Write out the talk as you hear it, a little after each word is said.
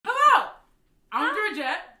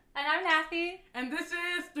Kathy. And this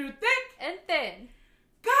is Through Thick and Thin.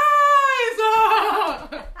 Guys!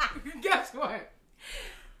 Guess what?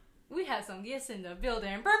 We have some guests in the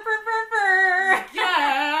building. Burr, burr, burr, burr.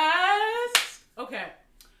 Yes! Okay,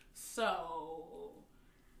 so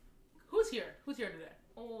who's here? Who's here today?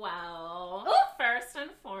 Well, Ooh. first and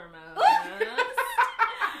foremost,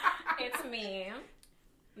 it's me,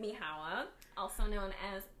 Mihawa, also known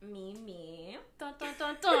as Mimi. Dun, dun,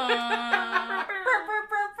 dun, dun. Burr, burr,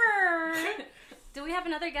 burr, burr. Do we have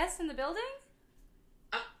another guest in the building?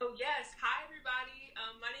 Oh yes, hi everybody.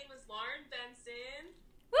 My name is Lauren Benson.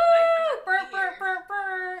 Woo! Burr, burr, burr,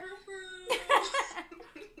 burr.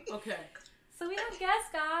 Okay, So we have guests,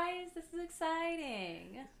 guys. This is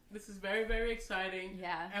exciting. this is very, very exciting.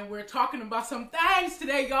 Yeah. And we're talking about some things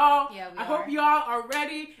today, y'all. Yeah, we I are. hope y'all are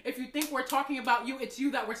ready. If you think we're talking about you, it's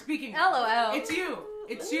you that we're speaking of. LOL. It's you.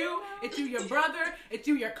 It's you. It's you, your brother. It's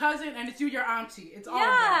you, your cousin. And it's you, your auntie. It's all of them.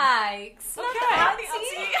 Yikes. Not the auntie.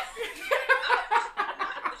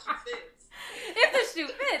 If the shoe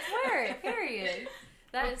fits, wear it. Period.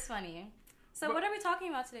 That is funny. So what are we talking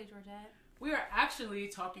about today, Georgette? We are actually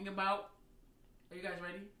talking about... Are you guys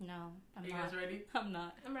ready? No, I'm Are you not. guys ready? I'm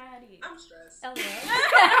not. I'm ready. I'm stressed. LOL.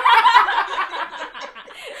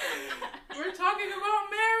 We're talking about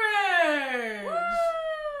marriage.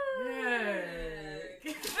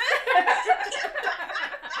 Yay.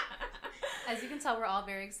 As you can tell, we're all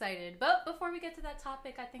very excited. But before we get to that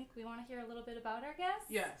topic, I think we want to hear a little bit about our guests.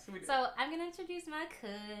 Yes, we do. So I'm going to introduce my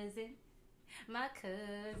cousin. Okay,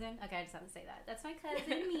 I just have to say that. That's my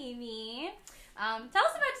cousin, Mimi. Tell us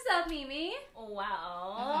about yourself, Mimi.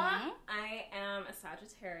 Well, Mhm. I am a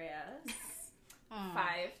Sagittarius, Mm.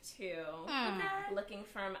 5'2", Mm. looking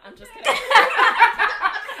from, I'm just kidding. Not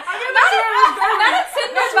a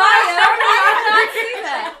Tinder bio. I did not see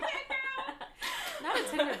that. Not a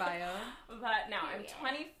Tinder bio. But no, I'm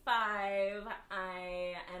 25.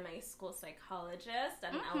 I am a school psychologist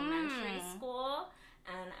at an elementary school,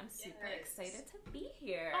 and I'm super excited to be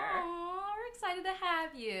here. Oh, we're excited to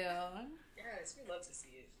have you. Yes, we love to see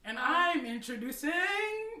it. And I'm introducing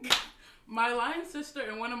my line sister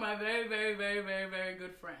and one of my very, very, very, very, very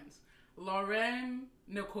good friends, Lauren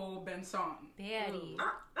Nicole Benson. Betty.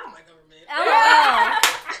 Not my government. LOL.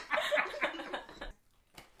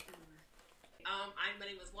 My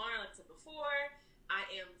name is Lauren, like I said before. I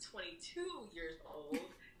am 22 years old.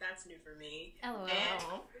 That's new for me. LOL. And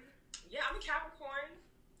yeah, I'm a Capricorn.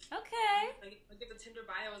 Okay. I get the Tinder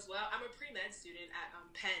bio as well. I'm a pre-med student at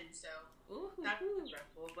Penn, so Ooh. not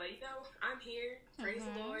dreadful. But I'm here. Praise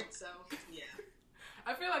the Lord. So yeah.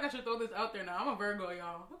 I feel like I should throw this out there now. I'm a Virgo,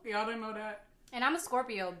 y'all. Y'all didn't know that? And I'm a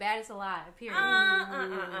Scorpio, baddest alive, period.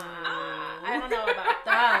 I don't know about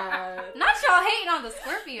that. Not y'all hating on the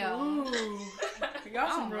Scorpio. Ooh. Y'all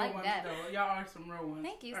some don't real like ones, that. though. Y'all are some real ones.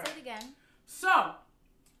 Thank you. All Say right. it again. So,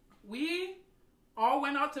 we all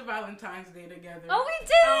went out to Valentine's Day together. Oh, we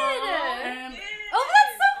did! And Oh,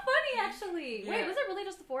 that's so funny, actually. Yeah. Wait, was it really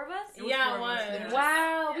just the four of us? it was Yeah, four it of us, was. yeah.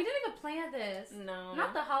 Wow, we didn't even plan this. No.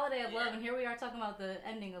 Not the holiday of love, and here we are talking about the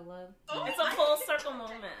ending of love. It's a full circle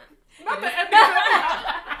moment. Not the ending.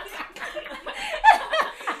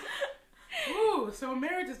 Ooh, so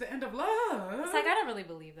marriage is the end of love. It's like, I don't really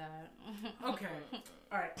believe that. Okay.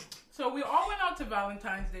 All right. So we all went out to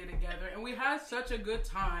Valentine's Day together, and we had such a good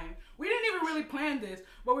time. We didn't even really plan this,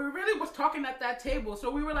 but we really was talking at that table. So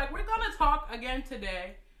we were like, we're gonna talk again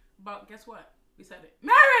today about, guess what? We said it.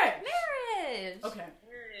 Marriage. Marriage. Okay.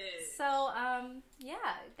 Here it is. So, yeah,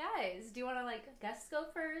 guys, do you want to, guests go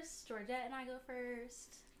first? Georgette and I go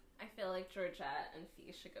first? I feel like Georgette and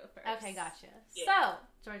Fee should go first. Okay, gotcha. Yeah. So,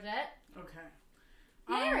 Georgette, Okay.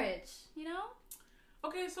 marriage, you know?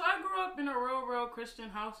 Okay, so I grew up in a real Christian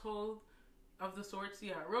household of the sorts.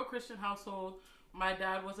 Yeah, real Christian household. My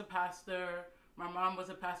dad was a pastor. My mom was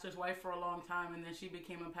a pastor's wife for a long time, and then she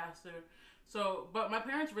became a pastor. So, but my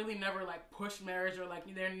parents really never pushed marriage or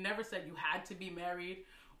they never said you had to be married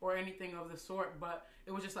or anything of the sort. But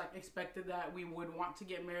it was just expected that we would want to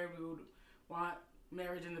get married. We would want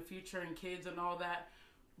marriage in the future and kids and all that.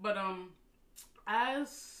 But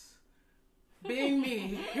as being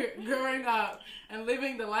me, growing up and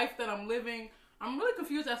living the life that I'm living, I'm really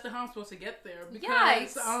confused as to how I'm supposed to get there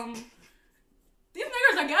because Yikes. These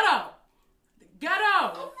niggas are ghetto.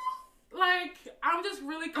 I'm just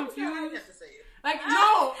really I don't know how you confused. have to say it.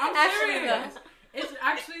 No, I'm Actually, serious. It's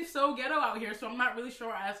actually so ghetto out here, so I'm not really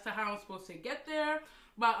sure as to how I'm supposed to get there.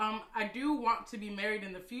 But I do want to be married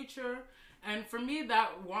in the future, and for me, that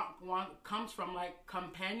want comes from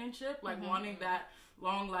companionship, wanting that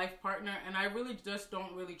long life partner, and I really just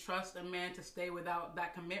don't really trust a man to stay without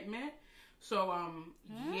that commitment. So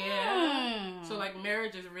yeah, so like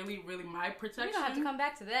marriage is really, really my protection. We don't have to come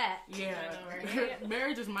back to that. Yeah, I know, right?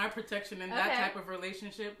 marriage is my protection in that type of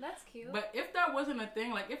relationship. That's cute. But if that wasn't a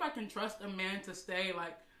thing, like if I can trust a man to stay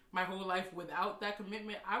like my whole life without that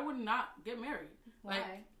commitment, I would not get married. Why?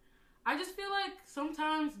 Like, I just feel like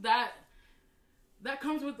sometimes that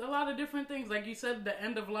comes with a lot of different things. Like you said, the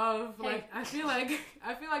end of love. Hey. Like I feel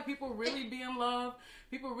like people really be in love.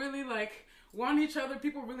 People really like want each other.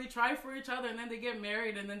 People really try for each other, and then they get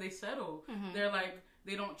married, and then they settle. Mm-hmm. They're like,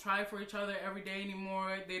 they don't try for each other every day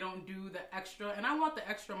anymore. They don't do the extra, and I want the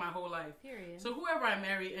extra my whole life. Period. So whoever I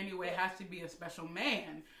marry anyway has to be a special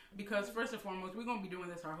man, because first and foremost, we're gonna be doing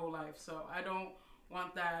this our whole life. So I don't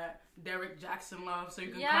want that Derek Jackson love. So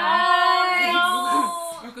you can come,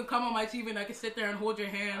 you can come on my TV and I can sit there and hold your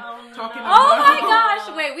hand, talking. Oh my about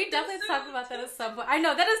gosh! Wait, we definitely talked about that at some point. I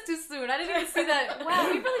know that is too soon. I didn't even see that. Wow,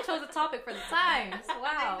 we really chose a topic for the times.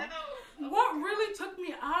 Wow. What really took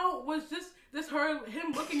me out was just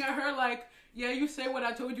him looking at her like, yeah, you say what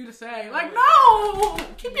I told you to say. Like, no,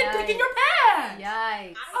 keep your dick in your pants.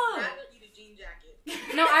 Yikes. I would rather eat a jean jacket.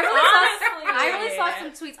 No, I really saw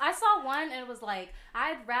some tweets. I saw one and it was like,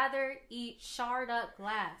 I'd rather eat shard up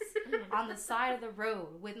glass on the side of the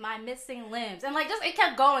road with my missing limbs. And like, just, it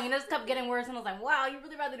kept going and it just kept getting worse. And I was like, wow, you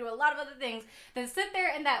really rather do a lot of other things than sit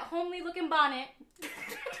there in that homely looking bonnet.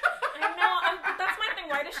 I know. That's my thing.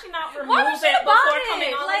 Why does she not remove Why would she it bought before it?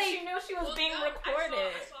 coming on? Like, She knew she was being No,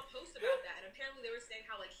 recorded. I saw a post about that, and apparently they were saying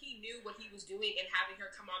how like he knew what he was doing and having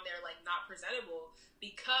her come on there like not presentable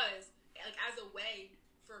because like as a way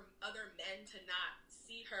for other men to not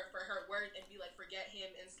see her for her worth and be like forget him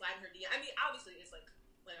and slide her DM. I mean, obviously it's like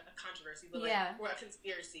a controversy, but like or a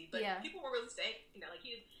conspiracy. But people were really saying like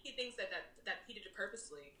he thinks that he did it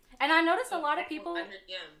purposely. And I noticed a lot of people. Slide her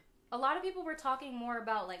DM. A lot of people were talking more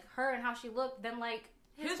about like her and how she looked than like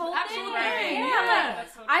his His whole actual thing. thing, Yeah, yeah. like,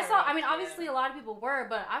 That's so I true. saw. I mean, obviously a lot of people were,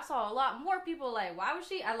 but I saw a lot more people like, why was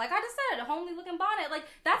she? Like I just said, a homely looking bonnet. Like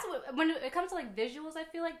that's what when it comes to like visuals, I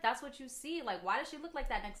feel like that's what you see. Like why does she look like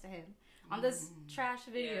that next to him on this trash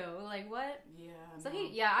video? Like what? Yeah. So no.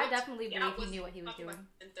 I definitely believe he was knew what he was talking doing. about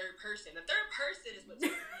in third person. The third person is what.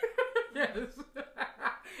 Yes.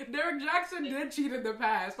 Derek Jackson did cheat in the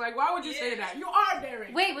past. Like, why would you say that? You are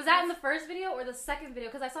Derek. Wait, was that in the first video or the second video?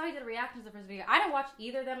 Because I saw he did reactions to the first video. I didn't watch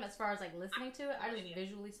either of them as far as like listening to it. I just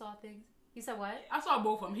visually saw things. You said what? I saw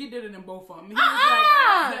both of them. He did it in both of them. He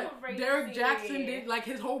Ah! was like, Derek Jackson did like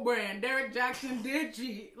his whole brand. Derek Jackson did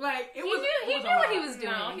cheat. Like He knew what he was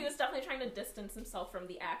doing. No, he was definitely trying to distance himself from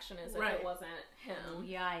the action as if it wasn't him.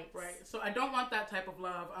 Yikes. Right. So I don't want that type of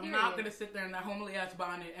love. I'm not gonna sit there in that homely ass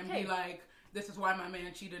bonnet and be like, this is why my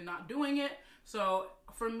man cheated, not doing it. So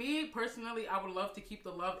for me personally, I would love to keep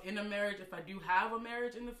the love in a marriage if I do have a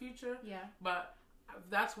marriage in the future. Yeah. But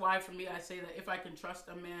that's why for me I say that if I can trust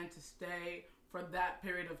a man to stay for that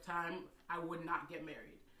period of time, I would not get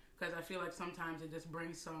married. Because I feel like sometimes it just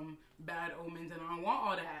brings some bad omens, and I don't want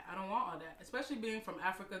all that. I don't want all that. Especially being from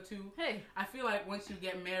Africa too. Hey. I feel like once you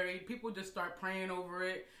get married, people just start praying over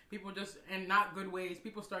it. People just, in not good ways,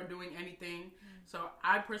 people start doing anything. So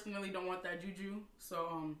I personally don't want that juju.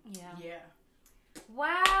 So yeah.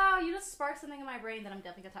 Wow, you just sparked something in my brain that I'm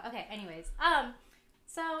definitely gonna talk. Okay, anyways,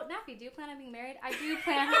 so Nafi, do you plan on being married? I do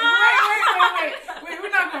plan. Wait, we're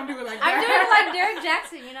not gonna do it like that. I'm doing it like Derek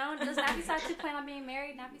Jackson, you know. Does Nafi Satu plan on being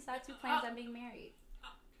married? Nafi Satu plans on being married.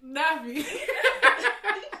 Nafi,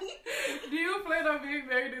 do you plan on being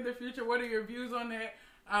married in the future? What are your views on that?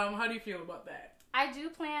 How do you feel about that? I do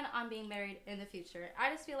plan on being married in the future.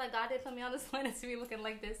 I just feel like God didn't put me on this planet to be looking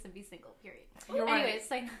like this and be single, period. You're right.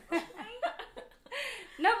 Anyways, like...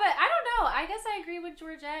 No, but I don't know. I guess I agree with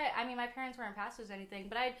Georgette. I mean, my parents weren't pastors or anything,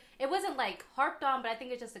 but it wasn't like harped on, but I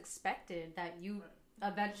think it's just expected that you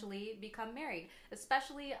eventually become married.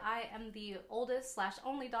 Especially, I am the oldest /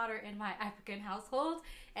 only daughter in my African household,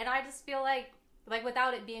 and I just feel like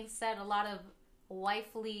without it being said, a lot of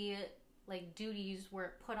wifely like duties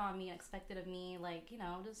were put on me and expected of me, like, you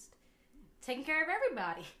know, just taking care of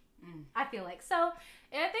everybody. I feel like. So,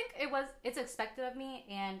 I think it's expected of me,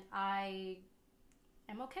 and I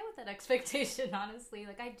am okay with that expectation, honestly.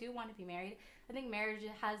 Like, I do want to be married. I think marriage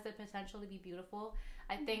has the potential to be beautiful.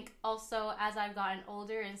 I think also as I've gotten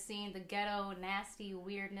older and seeing the ghetto, nasty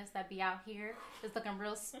weirdness that be out here, it's looking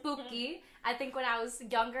real spooky. I think when I was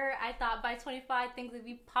younger, I thought by 25 things would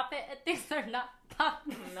be popping and things are not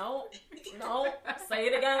popping. No. Say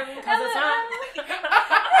it again, because it's not.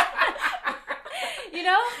 You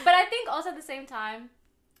know? But I think also at the same time,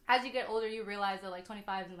 as you get older, you realize that like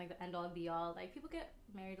 25 isn't like the end all and be all. Like, people get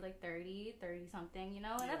married like 30 something, you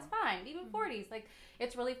know? And that's fine. Even 40s. Like,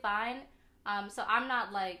 it's really fine. So I'm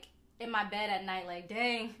not like in my bed at night like,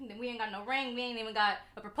 dang, we ain't got no ring, we ain't even got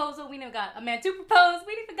a proposal, we ain't even got a man to propose,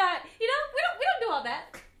 we ain't even got, we don't do all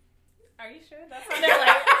that. Are you sure? That sounded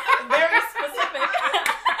like very specific.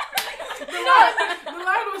 The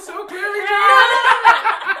line was so clearly drawn.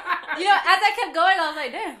 As I kept going, I was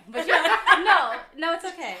like, damn. But no, it's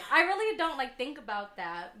okay. I really don't like think about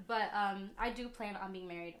that, but I do plan on being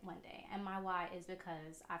married one day, and my why is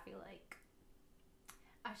because I feel like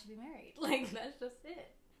I should be married. Like that's just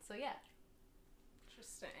it. So yeah.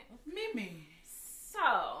 Interesting. Mimi.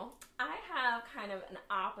 So, I have kind of an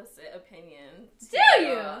opposite opinion. Do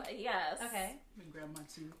you? Yes. Okay. Let me grab my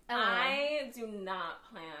tea. I do not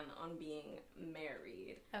plan on being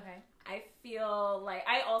married. Okay. I feel like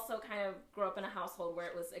I also kind of grew up in a household where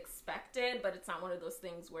it was expected, but it's not one of those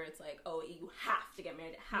things where it's like, oh, you have to get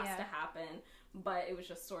married. It has to happen. But it was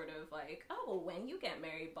just sort of like, oh, well, when you get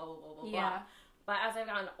married, blah, blah, blah, blah, blah. But as I've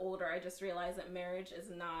gotten older, I just realized that marriage is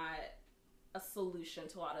not a solution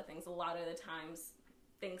to a lot of things. A lot of the times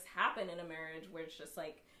things happen in a marriage where it's just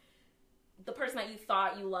like the person that you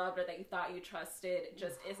thought you loved or that you thought you trusted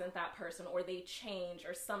just isn't that person, or they change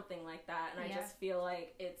or something like that. And I just feel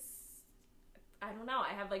like I don't know,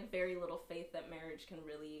 I have like very little faith that marriage can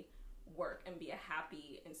really work and be a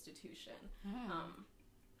happy institution.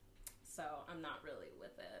 So I'm not really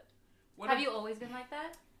with it. Have you always been like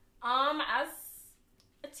that? As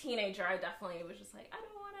a teenager, I definitely was just like, I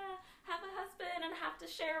don't want to have a husband and have to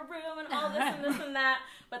share a room and all this and this and that.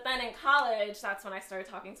 But then in college, that's when I started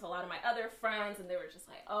talking to a lot of my other friends, and they were just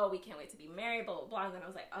like, oh, we can't wait to be married, blah, blah, blah. And then I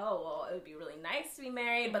was like, oh, well, it would be really nice to be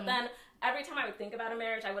married. But then every time I would think about a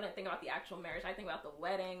marriage, I wouldn't think about the actual marriage. I think about the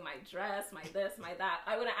wedding, my dress, my this, my that.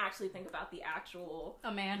 I wouldn't actually think about the actual...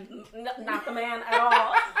 A man. Not the man at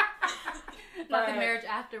all. Not the marriage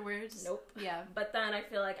afterwards. Nope. Yeah. But then I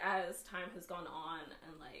feel like as time has gone on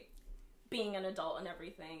and like being an adult and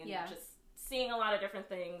everything and just seeing a lot of different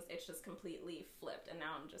things, it's just completely flipped. And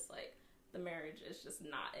now I'm just like, the marriage is just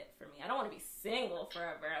not it for me. I don't want to be single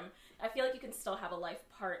forever. I feel like you can still have a life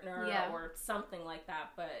partner or something like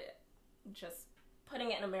that, but just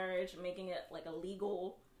putting it in a marriage and making it like a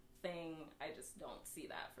legal thing, I just don't see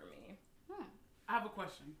that for me. I have a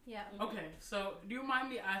question. Yeah. Okay, so do you mind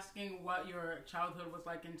me asking what your childhood was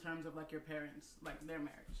like in terms of like your parents, like their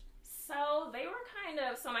marriage? So they were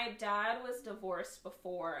so my dad was divorced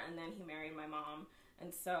before and then he married my mom.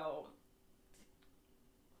 And so,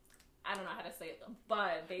 I don't know how to say it,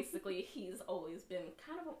 but basically he's always been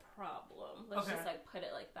kind of a problem. Let's just like put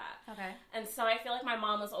it like that. Okay. And so I feel like my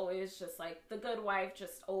mom was always just like the good wife,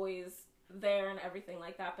 just always there and everything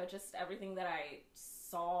like that. But just everything that I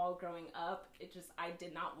saw growing up, I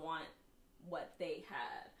did not want what they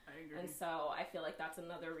had. I agree. And so I feel like that's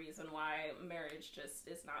another reason why marriage just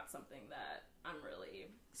is not something that I'm really...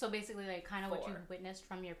 So basically like kind of what you witnessed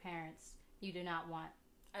from your parents, you do not want...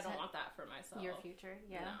 I don't want that for myself. Your future,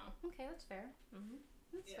 yeah. No. Okay, that's fair.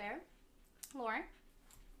 That's fair. Lauren?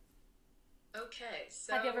 Okay,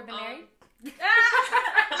 so... Have you ever been married?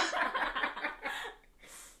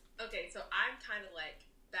 Okay, so I'm kind of like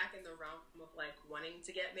back in the realm of like wanting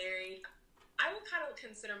to get married. I would kind of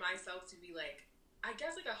consider myself to be like, I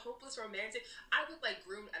guess like a hopeless romantic. I was like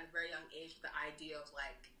groomed at a very young age with the idea of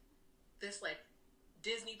like this like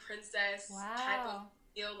Disney princess type of,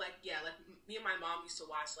 like me and my mom used to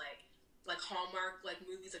watch like Hallmark like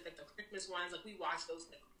movies, like the Christmas ones. Like we watched those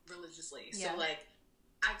like religiously. So like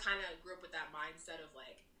I kind of grew up with that mindset of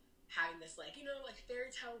like having this like, like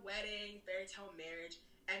fairy tale wedding, fairy tale marriage.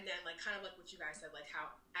 And then, like, kind of like what you guys said, like how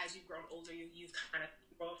as you've grown older, you've kind of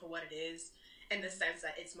grown for what it is, in the sense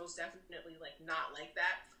that it's most definitely, like, not like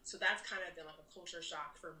that. So that's kind of been, like, a culture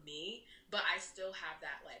shock for me. But I still have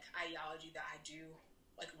that, like, ideology that I do,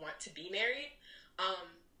 like, want to be married.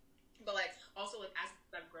 But, like, also, like, as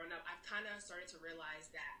I've grown up, I've kind of started to realize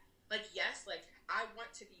that, like, yes, like, I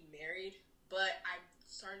want to be married, but I'm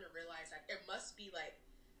starting to realize that it must be, like,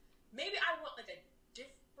 maybe I want, like, a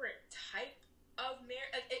different type of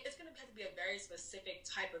marriage. Like, it's gonna have to be a very specific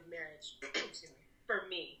type of marriage excuse me, for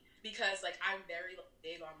me, because like I'm very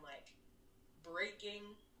big on like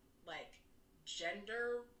breaking like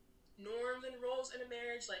gender norms and roles in a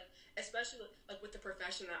marriage, like especially like with the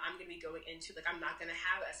profession that I'm gonna be going into. Like I'm not gonna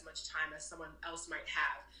have as much time as someone else might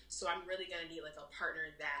have, so I'm really gonna need like a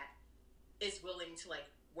partner that is willing to like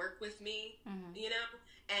work with me,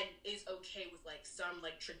 and is okay with like some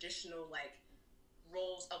like traditional like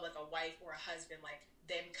roles of like a wife or a husband, like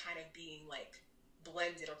them kind of being like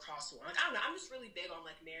blended across one. Like I don't know, I'm just really big on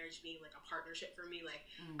like marriage being like a partnership for me. Like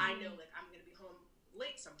I know like I'm gonna be home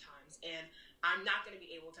late sometimes, and I'm not gonna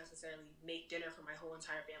be able to necessarily make dinner for my whole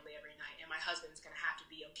entire family every night, and my husband's gonna have to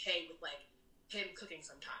be okay with like him cooking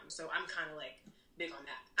sometimes. So I'm kind of like big on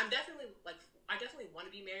that. I definitely want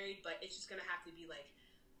to be married, but it's just gonna have to be like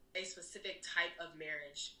a specific type of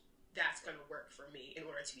marriage that's gonna work for me in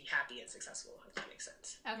order to be happy and successful. If that makes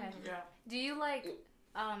sense. Okay. Yeah. Do you like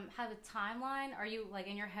have a timeline? Are you like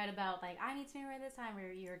in your head about like I need to be married this time, or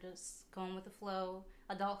you're just going with the flow?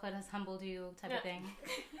 Adulthood has humbled you, type of thing.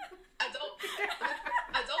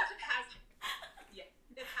 Adulthood has,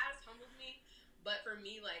 it has humbled me. But for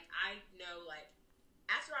me, like I know, like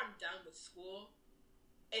after I'm done with school,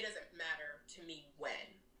 it doesn't matter to me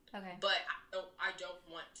when. Okay. But I don't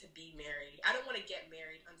want to be married. I don't want to get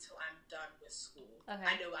married until I'm done with school. Okay.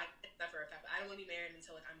 I know that for a fact. But I don't want to be married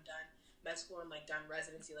until like I'm done med school and like done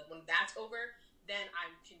residency. Like when that's over, then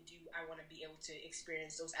I want to be able to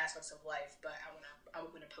experience those aspects of life. But I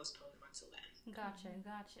want to postpone them until then. Gotcha.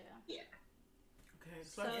 Yeah. Okay,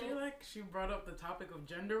 so I feel like she brought up the topic of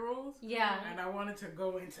gender roles. Yeah. And I wanted to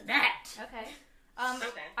go into that. Okay.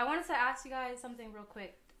 Okay. I wanted to ask you guys something real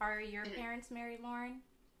quick. Are your parents married, Lauren?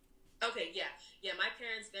 Okay, yeah. My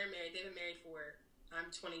parents, they're married. They've been married for, I'm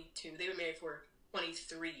 22. They've been married for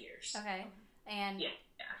 23 years. Okay. And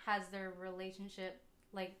has their relationship,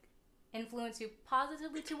 like, influenced you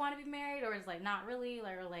positively to want to be married? Or is, like, not really?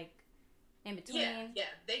 Or, like, in between? Yeah.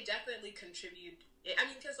 They definitely contribute. I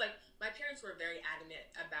mean, because, like, my parents were very adamant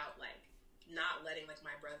about, like, not letting, like,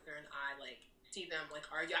 my brother and I, like, see them, like,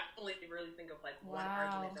 argue. I only really think of, like, one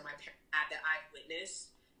argument that my parents had that I've witnessed.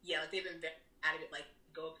 Yeah, like, they've been very adamant, like,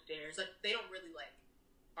 go upstairs. Like, they don't really, like,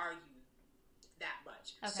 argue that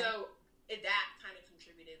much. Okay. So, that kind of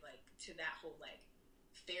contributed, like, to that whole, like,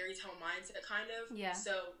 fairy tale mindset, kind of. Yeah.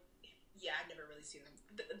 So, yeah, I've never really seen them.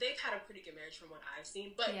 They've had a pretty good marriage from what I've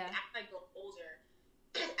seen. But as I grow older,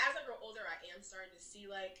 I am starting to see,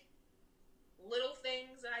 like, little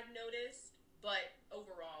things that I've noticed. But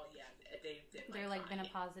overall, yeah, they're, like, been a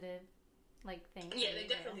positive, like, thing. Yeah, they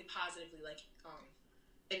definitely positively, like,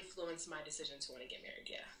 influenced my decision to want to get married,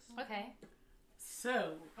 yeah. Okay.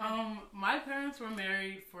 So, my parents were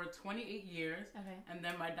married for 28 years. Okay. And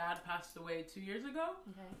then my dad passed away 2 years ago.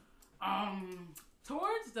 Okay.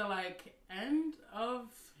 Towards the, like, end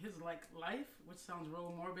of his, like, life, which sounds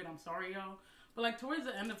real morbid, I'm sorry, y'all. But, like, towards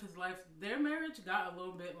the end of his life, their marriage got a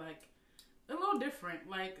little bit, like, a little different.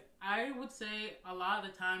 Like, I would say a lot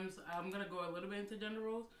of the times, I'm going to go a little bit into gender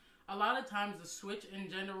roles. A lot of times the switch in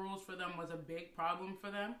gender roles for them was a big problem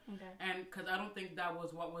for them. Okay. And because I don't think that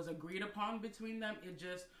was what was agreed upon between them. It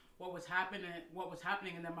just what was happening,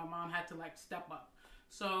 and then my mom had to, like, step up.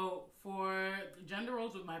 So for the gender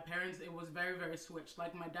roles with my parents, it was very, very switched.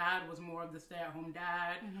 Like, my dad was more of the stay-at-home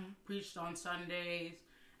dad, preached on Sundays,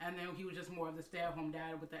 and then he was just more of the stay-at-home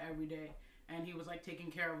dad with the everyday. And he was, like,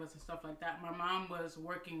 taking care of us and stuff like that. My mom was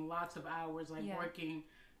working lots of hours, like, working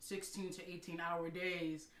 16 to 18-hour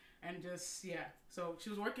days. And just, so she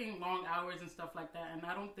was working long hours and stuff like that. And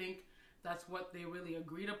I don't think that's what they really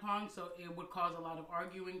agreed upon. So it would cause a lot of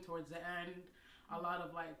arguing towards the end, a lot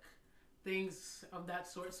of, like, things of that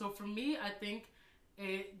sort. So for me, I think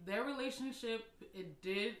their relationship, it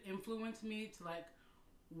did influence me to, like,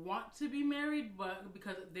 want to be married, but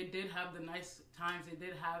because they did have the nice times, they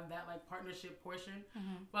did have that, like, partnership portion.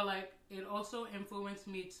 But, like, it also influenced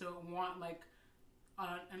me to want, like,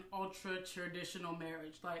 an ultra traditional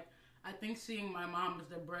marriage. Like, I think seeing my mom as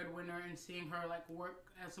the breadwinner and seeing her, like, work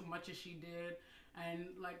as much as she did and,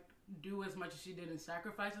 like, do as much as she did and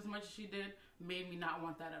sacrifice as much as she did made me not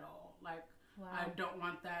want that at all. Like, I don't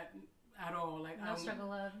want that at all. Like, no struggle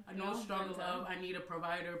love. No struggle love. I need a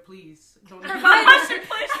provider, please. Don't Provider,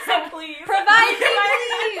 please. Provide,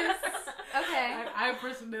 please. Okay. I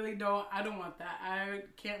personally don't. I don't want that. I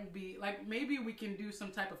can't be like. Maybe we can do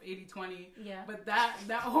some type of 80-20. Yeah. But that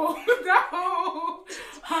whole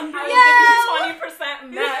 100.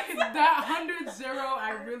 20% net. That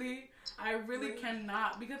 100-0. I really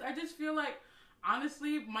cannot, because I just feel like,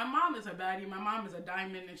 honestly, my mom is a baddie. My mom is a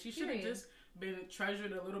diamond, and she should have just been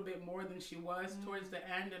treasured a little bit more than she was towards the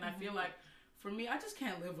end. And I feel like, for me, I just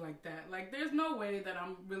can't live like that. Like, there's no way that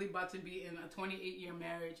I'm really about to be in a 28-year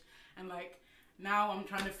marriage. And, like, now I'm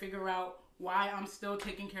trying to figure out why I'm still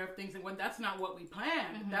taking care of things. And when that's not what we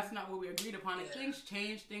planned. That's not what we agreed upon. And things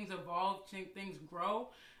change, things evolve, things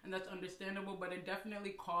grow. And that's understandable. But it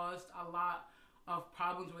definitely caused a lot of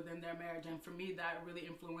problems within their marriage. And for me, that really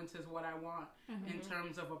influences what I want in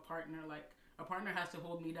terms of a partner. Like, a partner has to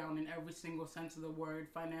hold me down in every single sense of the word,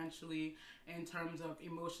 financially, in terms of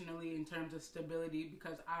emotionally, in terms of stability,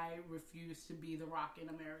 because I refuse to be the rock in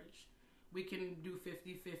a marriage. We can do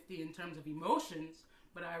 50-50 in terms of emotions,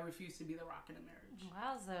 but I refuse to be the rock in a marriage.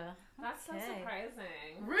 Wowza. That's so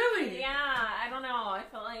surprising. Really? Yeah, I don't know. I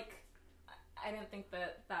feel like I didn't think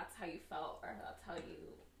that that's how you felt or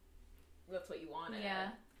that's what you wanted. Yeah.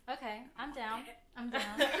 Okay, I'm down. I'm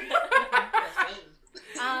down.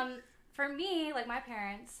 For me, like my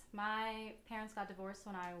parents got divorced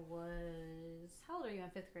when I was, how old are you in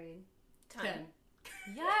 5th grade? 10.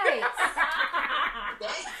 Yikes.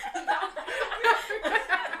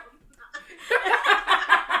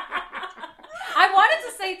 I wanted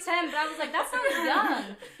to say 10, but I was like, that sounds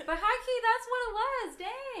young. But high-key, that's what it was.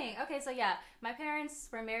 Dang. Okay, so yeah, my parents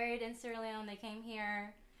were married in Sierra Leone. They came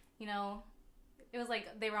here, you know, it was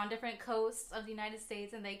like they were on different coasts of the United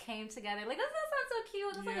States and they came together. Like, that sounds so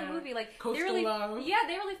cute. It's like a movie. Like, Coastal they really, love. Yeah,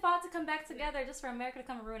 they really fought to come back together just for America to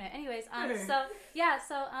come and ruin it. Anyways, it's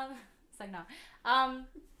like, no.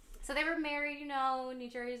 So they were married, you know, New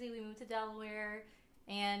Jersey. We moved to Delaware.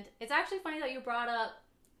 And it's actually funny that you brought up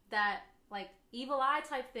that, like, evil eye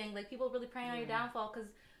type thing. Like, people really praying on your downfall because,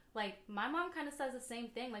 like, my mom kind of says the same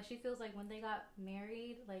thing. Like, she feels like when they got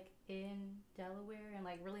married, like, in Delaware and,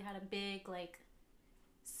 like, really had a big, like,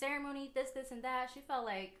 ceremony, this, and that, she felt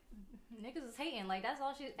like niggas is hating. Like, that's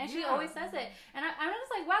all she... And she always says it. And I'm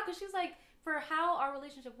just like, wow, because she's like, for how our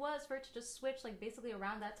relationship was, for it to just switch, like, basically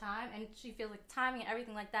around that time, and she feels like timing and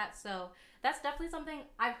everything like that. So that's definitely something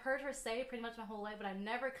I've heard her say pretty much my whole life, but I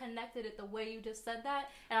never connected it the way you just said that,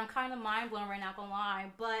 and I'm kind of mind blown right now, gonna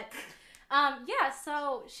lie. But yeah,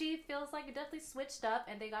 so she feels like it definitely switched up,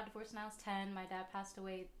 and they got divorced when I was 10. My dad passed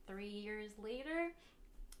away 3 years later.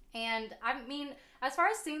 And I mean, as far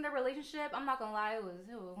as seeing their relationship, I'm not gonna lie, it was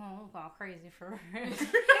all crazy for her.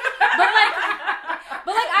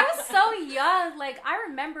 but like I was so young. Like, I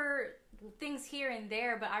remember things here and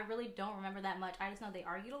there, but I really don't remember that much. I just know they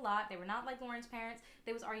argued a lot. They were not like Lauren's parents.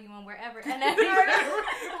 They was arguing wherever. And then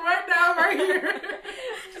right now, right here.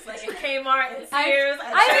 Just like in Kmart and Sears.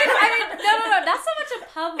 I mean, no. Not so much in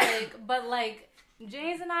public, but like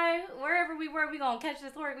James and I, wherever we were, we gonna catch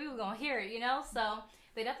this work. We were gonna hear it, you know. So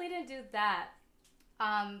they definitely didn't do that.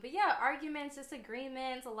 But yeah, arguments,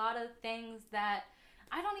 disagreements, a lot of things that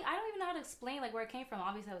I don't even know how to explain, like, where it came from.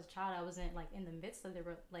 Obviously, I was a child. I wasn't, like, in the midst of the,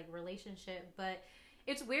 relationship. But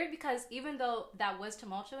it's weird because even though that was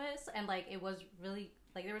tumultuous and, like, it was really,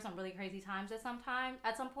 like, there were some really crazy times at some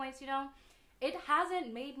points, you know, it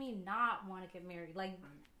hasn't made me not want to get married. Like,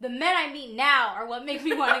 the men I meet now are what make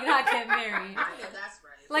me want to not get married. Yeah, that's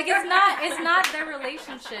right. Like, it's not their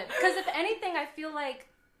relationship. Because if anything, I feel like,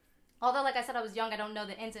 although, like I said, I was young, I don't know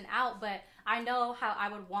the ins and out, but I know how I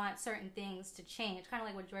would want certain things to change. Kind of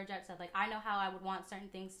like what Georgette said. Like, I know how I would want certain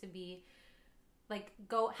things to be, like,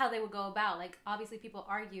 how they would go about. Like, obviously people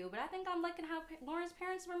argue, but I think I'm liking how Lauren's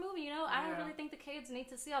parents were moving, you know? I don't really think the kids need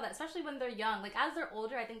to see all that, especially when they're young. Like, as they're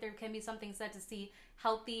older, I think there can be something said to see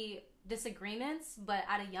healthy disagreements, but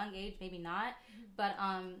at a young age, maybe not. But,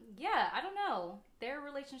 yeah, I don't know. Their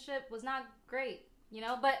relationship was not great, you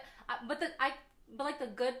know? But like the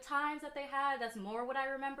good times that they had, that's more what I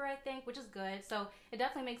remember, I think, which is good. So it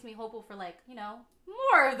definitely makes me hopeful for, like, you know,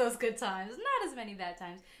 more of those good times, not as many bad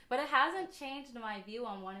times. But it hasn't changed my view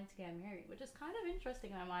on wanting to get married, which is kind of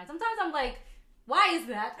interesting in my mind. Sometimes I'm like, why is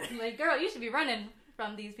that? Like, girl, you should be running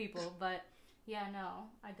from these people. But yeah, no,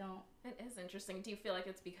 I don't. It is interesting. Do you feel like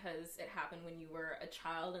it's because it happened when you were a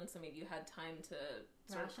child and so maybe you had time to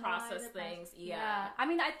sort of process things? Yeah. I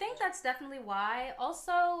mean, I think that's definitely why.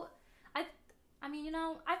 Also, I mean, you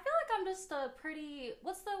know, I feel like I'm just a pretty,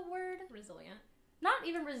 what's the word? Resilient. Not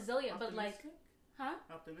even resilient, but like, huh?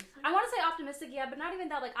 Optimistic? I want to say optimistic, yeah, but not even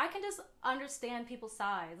that. Like, I can just understand people's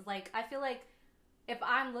sides. Like, I feel like if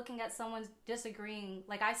I'm looking at someone's disagreeing,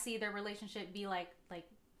 like, I see their relationship be like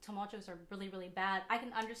tumultuous or really, really bad, I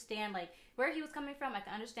can understand, like, where he was coming from. I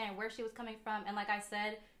can understand where she was coming from. And like I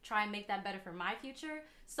said, try and make that better for my future.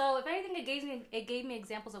 So if anything, it gave me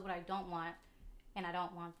examples of what I don't want. And I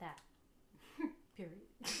don't want that. Period.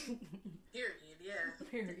 Yeah.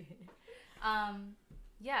 Period.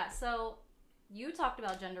 Yeah, so you talked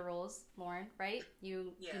about gender roles, Lauren, right?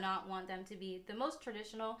 You do not want them to be the most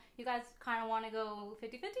traditional. You guys kind of want to go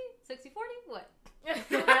 50-50, 60-40? What?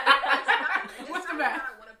 What's the math?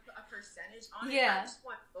 I want a percentage on it. Yeah. I just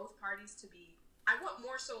want both parties to be, I want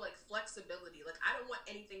more so, like, flexibility. Like, I don't want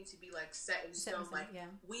anything to be, like, set in stone. Like,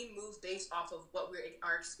 we move based off of what we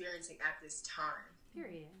are experiencing at this time.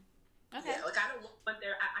 Period. Okay. Yeah, like, I don't want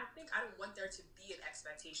there. I think I don't want there to be an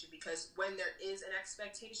expectation, because when there is an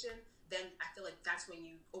expectation, then I feel like that's when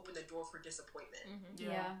you open the door for disappointment.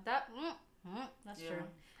 Mm-hmm. Yeah, that's true.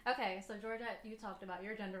 Okay, so Georgette, you talked about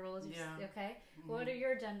your gender roles. Okay, what are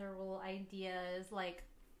your gender role ideas? Like,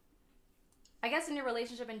 I guess in your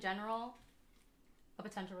relationship in general, a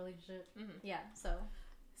potential relationship. Mm-hmm. Yeah. So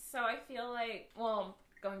I feel like, well,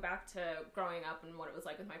 going back to growing up and what it was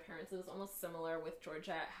like with my parents, it was almost similar with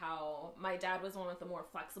Georgette, how my dad was the one with the more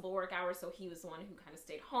flexible work hours, so he was the one who kind of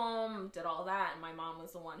stayed home, did all that, and my mom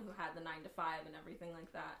was the one who had the 9 to 5 and everything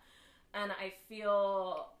like that. And I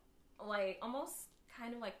feel like almost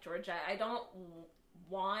kind of like Georgette, I don't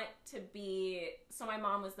want to be, so my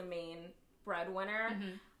mom was the main breadwinner.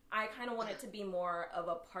 Mm-hmm. I kind of want it to be more of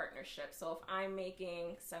a partnership. So if I'm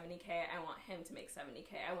making $70K, I want him to make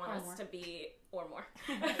 $70K. I want us to be, or more.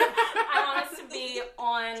 I want us to be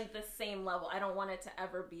on the same level. I don't want it to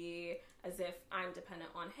ever be as if I'm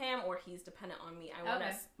dependent on him or he's dependent on me. I want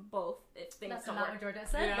us both, if things That's don't not work. what Georgette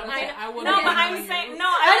said. Yeah, but I'm saying, no,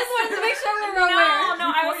 I just wanted to make sure we were aware.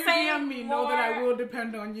 No, I was Before you saying DM me, know that I will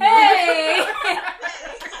depend on you. Hey!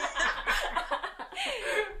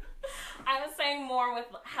 I was saying more with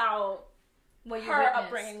how her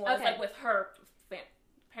upbringing was, like with her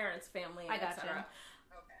parents, family, etc.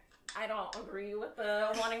 I don't agree with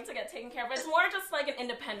the wanting to get taken care of. It's more just like an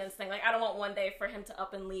independence thing. Like, I don't want one day for him to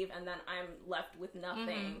up and leave and then I'm left with nothing.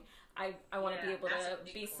 Mm-hmm. I want to be able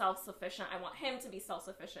to be self-sufficient. I want him to be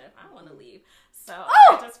self-sufficient if I want to leave. So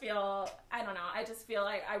I just feel, I don't know, I just feel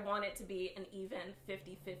like I want it to be an even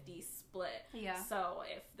 50-50 split. Yeah. So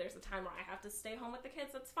if there's a time where I have to stay home with the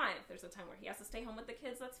kids, that's fine. If there's a time where he has to stay home with the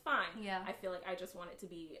kids, that's fine. Yeah. I feel like I just want it to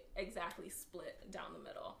be exactly split down the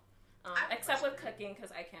middle. Except with cooking, because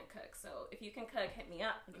I can't cook. So if you can cook, hit me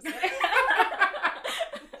up. I'm just kidding.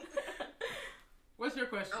 What's your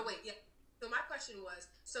question? Oh, wait, yeah. So my question was,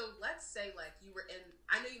 so let's say, like, you were in,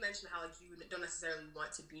 I know you mentioned how, like, you don't necessarily want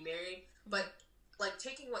to be married, but, like,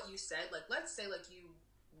 taking what you said, like, let's say, like, you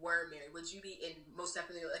were married, would you be most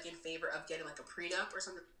definitely, like, in favor of getting, like, a prenup or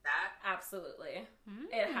something like that? Absolutely.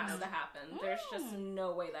 It has to happen. There's just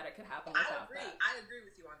no way that it could happen without that. I agree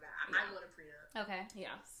with you on that. I want a prenup. Okay.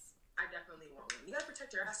 Yes. I definitely want one. You gotta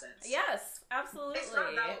protect your assets. Yes, absolutely. It's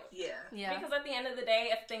not about, yeah. Because at the end of the day,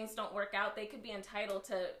 if things don't work out, they could be entitled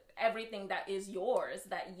to everything that is yours,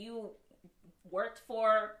 that you worked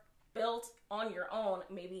for, built on your own,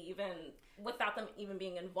 maybe even without them even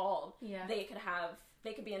being involved. Yeah. They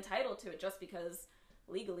could be entitled to it just because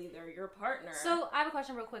legally they're your partner. So I have a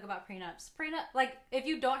question real quick about prenups. Like, if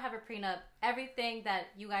you don't have a prenup, everything that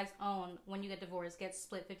you guys own when you get divorced gets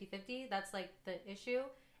split 50-50. That's like the issue.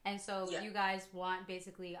 And so you guys want,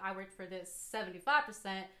 basically, I worked for this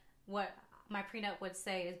 75%. What my prenup would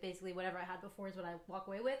say is basically whatever I had before is what I walk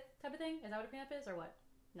away with, type of thing. Is that what a prenup is, or what?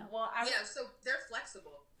 No. Well, so they're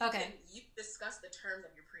flexible. Okay. You discuss the terms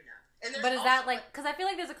of your prenup. And but is that like, because I feel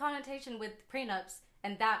like there's a connotation with prenups,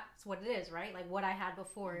 and that's what it is, right? Like, what I had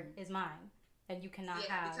before is mine, and you cannot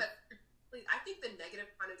have. Because I think the negative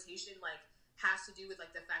connotation, like, has to do with,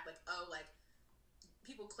 like, the fact, like,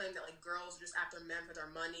 people claim that, like, girls are just after men for their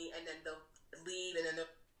money, and then they'll leave, and then they'll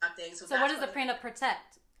nothing. So what does the prenup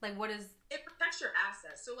protect? Like, what is... It protects your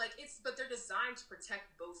assets. So, like, but they're designed to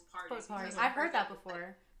protect both parties. Both parties. I've heard that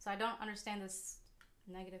before, so I don't understand this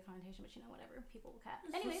negative connotation, but whatever. People will cat.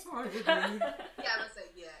 Anyways. Yeah, I would say,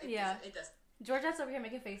 it does. Georgette's over here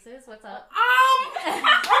making faces. What's up? Okay!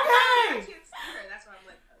 I can't see her. That's why I'm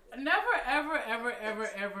like... Never, ever, ever, ever,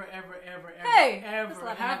 ever, ever, ever, hey,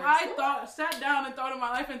 ever have I sat down and thought of my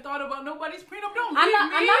life and thought about nobody's prenup. Don't leave me.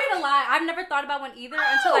 I'm not gonna lie. I've never thought about one either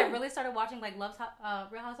until I really started watching, like, Real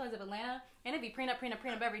Housewives of Atlanta, and it'd be prenup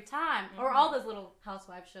every time, or all those little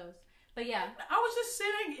housewife shows. But yeah, I was just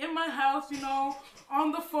sitting in my house,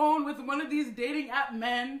 on the phone with one of these dating app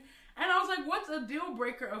men. And I was like, what's a deal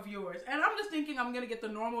breaker of yours? And I'm just thinking I'm going to get the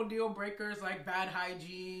normal deal breakers like bad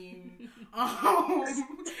hygiene,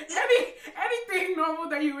 anything normal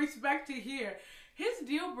that you expect to hear. His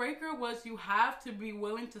deal breaker was you have to be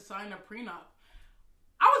willing to sign a prenup.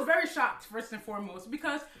 I was very shocked, first and foremost,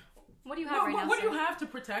 because... What do you have right now, What do you have to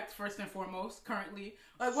protect, first and foremost, currently?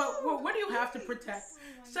 Like, what do you have to protect?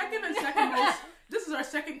 Second most, this is our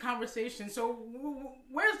second conversation, so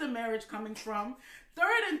where's the marriage coming from?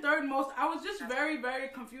 Third most, I was just very, very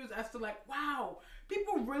confused as to, like, wow,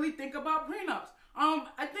 people really think about prenups.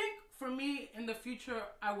 I think for me, in the future,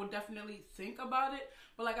 I will definitely think about it,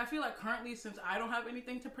 but, like, I feel like currently, since I don't have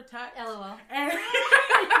anything to protect... LOL. And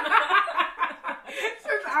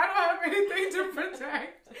since I don't have anything to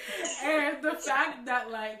protect, and the fact that,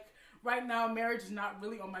 like, right now marriage is not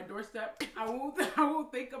really on my doorstep, I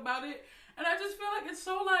won't think about it, and I just feel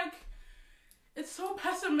like it's so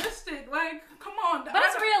pessimistic. Like, come on. But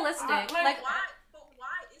it's realistic. Why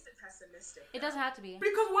is it pessimistic? It doesn't have to be.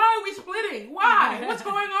 Because why are we splitting? Why? What's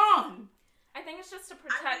going on? I think it's just to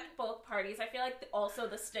protect both parties. I feel like also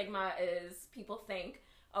the stigma is people think,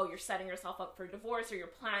 oh, you're setting yourself up for divorce, or you're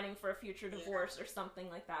planning for a future divorce or something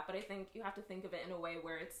like that. But I think you have to think of it in a way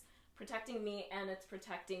where it's protecting me and it's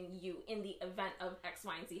protecting you in the event of X,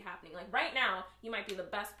 Y, and Z happening. Like right now, you might be the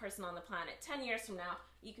best person on the planet. 10 years from now,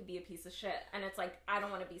 you could be a piece of shit. And it's like, I don't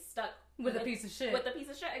want to be stuck with a piece of shit. With a piece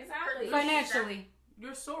of shit, exactly. Financially.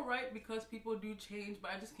 You're so right, because people do change, but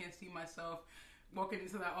I just can't see myself walking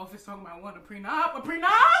into that office talking about, I want a prenup. A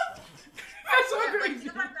prenup? That's so crazy.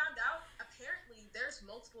 Like, I found out, apparently, there's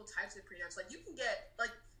multiple types of prenups. Like, you can get, like,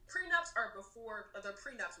 prenups are before, the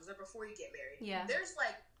prenups are before you get married. Yeah. There's,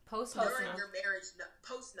 like, during your marriage,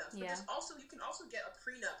 post-nups. But there's also, you can also get a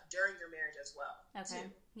prenup during your marriage as well. Okay.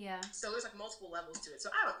 Too. Yeah. So there's, like, multiple levels to it. So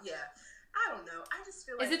I don't know. I just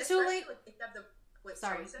feel like. Is it too late? Like, if you have the, wait,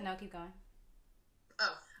 sorry. No, keep going.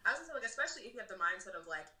 Oh, I was gonna say, like, especially if you have the mindset of,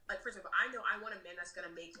 like, for example, I know I want a man that's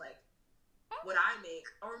gonna make, like, what I make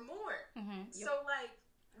or more. Mm-hmm. So, like,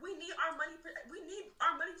 we need our money protected. I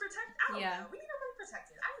don't know. We need our money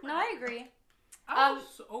protected. I agree. I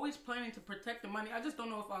was always planning to protect the money. I just don't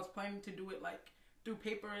know if I was planning to do it, like, through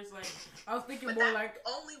papers. Like, I was thinking more like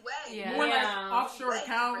only way. More like offshore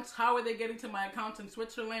accounts. How are they getting to my accounts in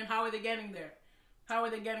Switzerland? How are they getting there? How are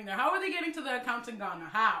they getting there? How are they getting to the accounts in Ghana?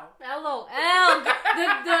 How? LOL.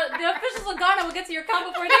 The officials of Ghana will get to your account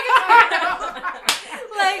before they get to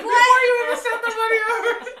like, what? Before you even send the money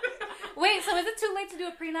over. Wait, so is it too late to do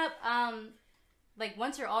a prenup? Like,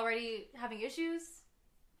 once you're already having issues?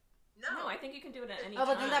 No, I think you can do it at any time. Oh,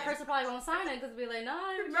 but then that person probably won't sign it because they'll be like, no.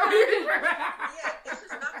 Yeah, it's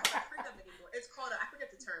just not called a prenup anymore. It's called I forget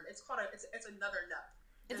the term. It's called it's another nup.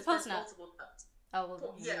 It's a post-nup. Multiple nups. Oh,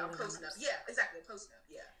 well, yeah, a post-nup. Yeah, exactly, a post-nup,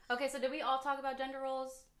 yeah. Okay, so did we all talk about gender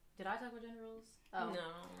roles? Did I talk about gender roles? Oh.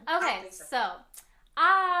 No. Okay, so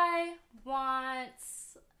I want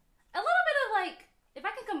a little bit of, like, if I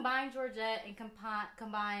can combine Georgette and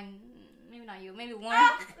combine, maybe not you, maybe one.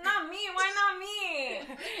 Not me, why not me?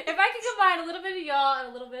 If I can combine a little bit of y'all and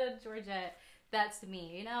a little bit of Georgette, that's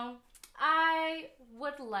me, you know? I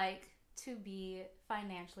would like to be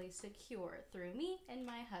financially secure through me and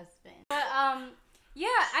my husband. But, yeah,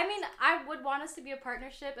 I mean, I would want us to be a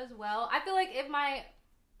partnership as well. I feel like if my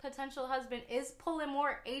potential husband is pulling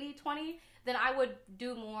more 80-20, then I would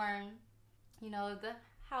do more, you know, the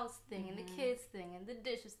house thing and the kids thing and the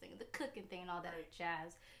dishes thing, the cooking thing and all that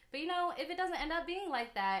jazz. But, you know, if it doesn't end up being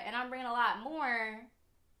like that and I'm bringing a lot more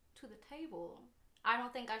to the table, I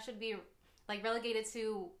don't think I should be, like, relegated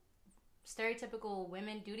to stereotypical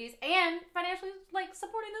women duties and financially, like,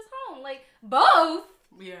 supporting this home. Like, both.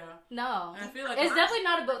 Yeah. No. And I feel like it's definitely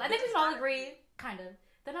not a both. I think we can all agree, kind of.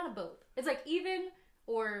 They're not a both. It's like even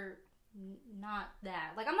or not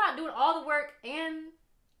that. Like, I'm not doing all the work and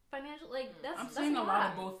financial, like, I'm seeing a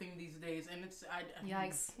lot of bothing these days, and it's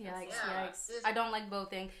yikes. I don't like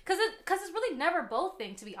bothing because it's really never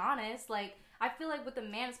bothing, to be honest. Like, I feel like with a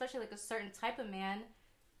man, especially like a certain type of man,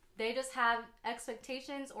 they just have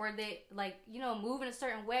expectations, or they, like, you know, move in a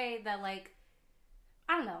certain way that, like,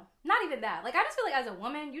 I don't know, not even that. Like, I just feel like as a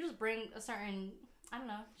woman, you just bring a certain, I don't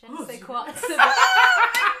know, je ne sais quoi. I knew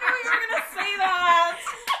you were gonna say that.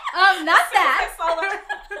 Not that.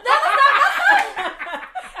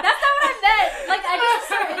 That's not what I meant. Like,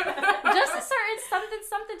 just a certain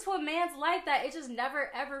something to a man's life that it just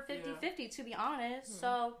never ever 50-50, to be honest.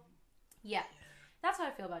 So, yeah, that's how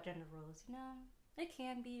I feel about gender roles. You know, it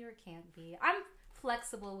can be or it can't be. I'm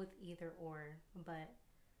flexible with either or, but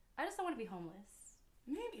I just don't want to be homeless.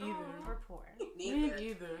 Me either. Or poor. Me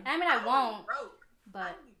either. I mean, I won't.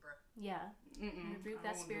 But yeah. Rebuke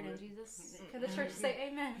that spirit in Jesus. Can the church say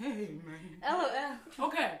amen? Amen. LOL.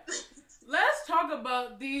 Okay. Let's talk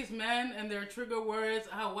about these men and their trigger words.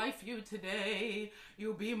 I'll wife you today.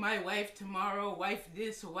 You'll be my wife tomorrow. Wife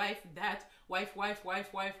this, wife that. Wife.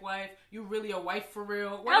 You really a wife for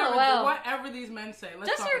real? Whatever these men say. Let's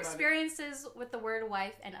just talk your about experiences with the word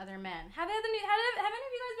wife and other men. Have any of you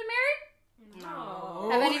guys been married? No.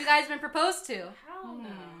 Have any of you guys been proposed to? Hell no.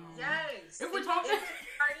 Yes. If we're talking...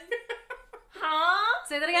 Huh?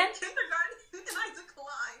 Say that again? In kindergarten, and I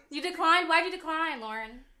declined. You declined? Why'd you decline,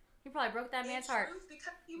 Lauren? You probably broke that man's heart.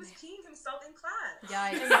 Because he was peeing himself in class.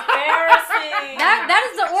 Yikes. Embarrassing. That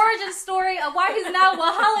is the origin story of why he's now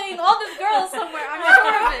wahaling all these girls somewhere. I'm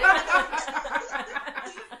sure of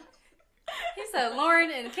it. He said,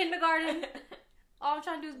 Lauren in kindergarten, all I'm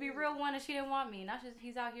trying to do is be real one, and she didn't want me. Now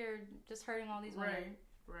he's out here just hurting all these women.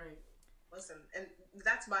 Right. Listen, and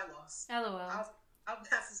that's my loss. LOL.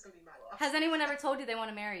 That's just gonna be my loss. Has anyone ever told you they want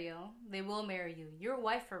to marry you? They will marry you. You're a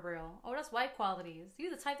wife for real. Oh, that's wife qualities.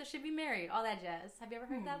 You're the type that should be married. All that jazz. Have you ever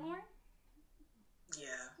heard that, Lauren?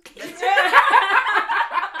 Yeah. And the thing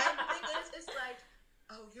is, it's like,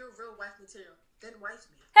 oh, you're a real wife material. Then wife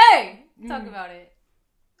me. Hey! Talk about it.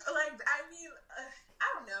 Like, I mean, I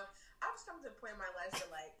don't know. I was coming to a point in my life where,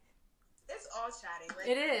 like, all chatting. Like,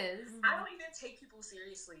 It is. I don't even take people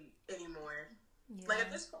seriously anymore. Yeah. Like,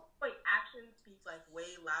 at this point, like, actions speak, like,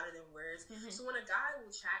 way louder than words. So when a guy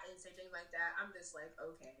will chat and say things like that, I'm just like,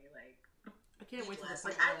 okay, like, I can't wait to the like,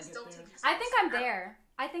 point I where just get don't there. take you I think seriously.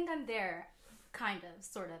 I'm there. Kind of,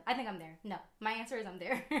 sort of. I think I'm there. No, my answer is I'm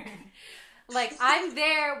there. Like, I'm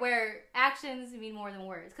there where actions mean more than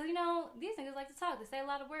words. Because, you know, these niggas like to talk. They say a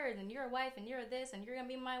lot of words. And you're a wife, and you're a this, and you're going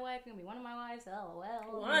to be my wife. You're going to be one of my wives.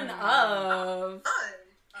 LOL. One of.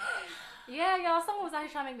 Yeah, y'all. Someone was out here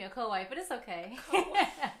trying to make me a co-wife, but it's okay.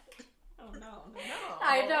 Oh, no.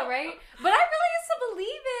 I know, right? But I really used to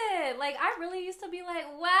believe it. Like, I really used to be like,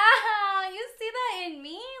 wow, you see that in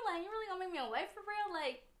me? Like, you really going to make me a wife for real?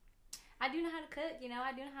 Like, I do know how to cook, you know,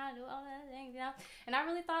 I do know how to do all that things, you know, and I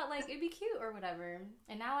really thought, like, it'd be cute or whatever,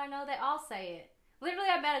 and now I know that I'll say it. Literally,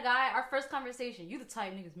 I met a guy, our first conversation, you the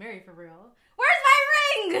type niggas married for real. Where's my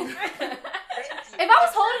ring? If I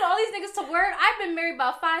was holding all these niggas to word, I've been married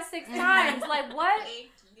about 5-6 times, like, what?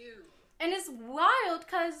 Thank you. And it's wild,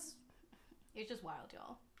 because it's just wild,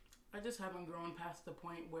 y'all. I just haven't grown past the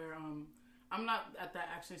point where I'm not at that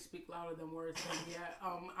actions speak louder than words thing yet.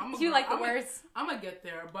 Words? I'm gonna get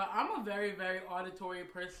there, but I'm a very, very auditory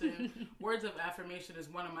person. Words of affirmation is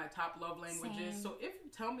one of my top love languages. Same. So if you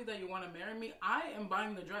tell me that you want to marry me, I am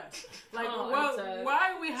buying the dress. Like, Oh,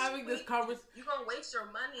 why are we having this conversation? You're gonna waste your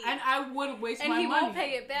money. And I wouldn't waste my money. And he won't pay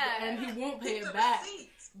it back. And he won't pay Get it the back. receipts.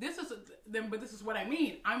 But this is what I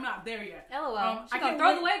mean. I'm not there yet. LOL. I She's can't gonna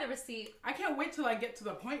throw wait- away the receipt. I can't wait till I get to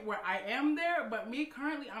the point where I am there, but me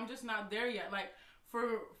currently, I'm just not there yet. Like,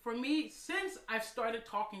 for me, since I've started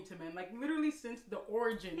talking to men, like literally since the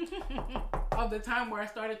origin of the time where I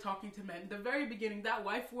started talking to men, the very beginning, that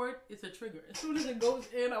wife word is a trigger. As soon as it goes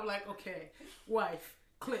in, I'm like, okay, wife,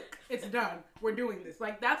 click, it's done. We're doing this.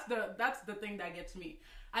 Like, that's the thing that gets me.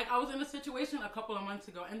 Like, I was in a situation a couple of months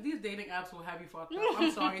ago, and these dating apps will have you fucked up.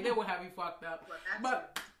 I'm sorry, they will have you fucked up.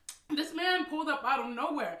 But this man pulled up out of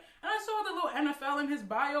nowhere, and I saw the little NFL in his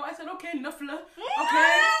bio. I said, okay, Nuffla.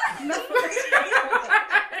 Okay, Nuffla.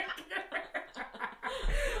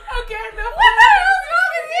 Okay, Nuffla. What the hell's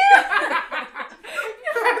wrong with you?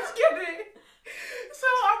 I'm just kidding. So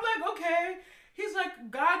I'm like, okay. He's like,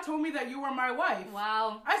 God told me that you were my wife.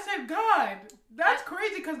 Wow. I said, God, that's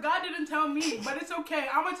crazy because God didn't tell me, but it's okay.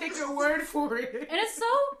 I'm going to take your word for it. And it's so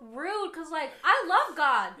rude because, like, I love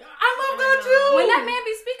God. I love God too. When that man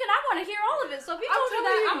be speaking, I want to hear all of it. So if he I'm told you that,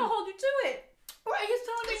 telling I'm you. going to hold you to it. Right, he's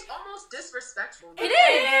telling me. It's almost disrespectful. It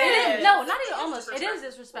is. No, not even It's almost. It is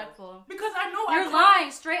disrespectful. disrespectful. Because I know You're I lying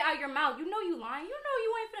straight out your mouth. You know you lying. You know you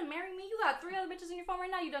ain't finna marry me. You got 3 other bitches in your phone right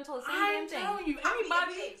now. You done told the same I'm damn thing. telling you, Copy anybody.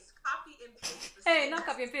 and paste. the Hey, same not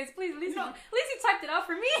copy and paste, please. At least, No. at least you typed it out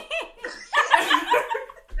for me.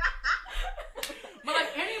 But like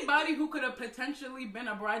anybody who could have potentially been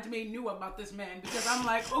a bridesmaid knew about this man because I'm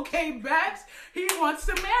like, okay, Bax, he wants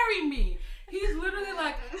to marry me. He's literally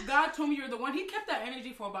like, God told me you're the one. He kept that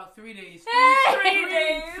energy for about 3 days. Three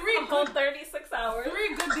days. Three A whole good, 36 hours.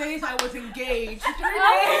 3 good days I was engaged. 3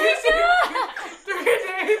 Oh days. 3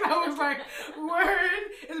 days I was like,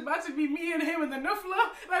 word, it's about to be me and him and the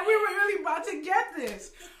Nuffla. Like we were really about to get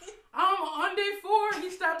this. On day 4, he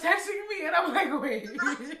stopped texting me, and I'm like, wait. Is this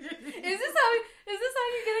how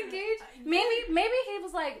you get engaged? Maybe he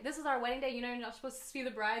was like, this is our wedding day. You know, you're not supposed to see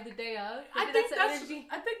the bride the day of. I Maybe think the that's energy.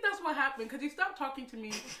 what happened because he stopped talking to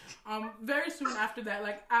me very soon after that.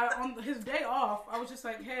 Like on his day off, I was just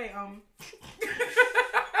like, hey,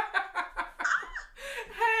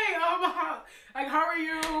 hey, how are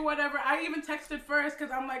you? Whatever. I even texted first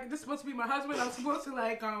because I'm like, this is supposed to be my husband. I'm supposed to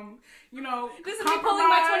like, you know, This is me pulling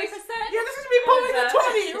my 20%? Yeah, this is me pulling the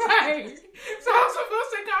 20, right? So I'm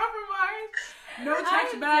supposed to compromise. No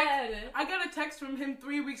text I'm back. dead. I got a text from him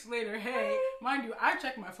 3 weeks later. Hey, mind you, I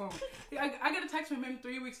check my phone. I got a text from him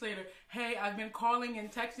 3 weeks later. Hey, I've been calling and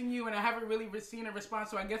texting you, and I haven't really seen a response,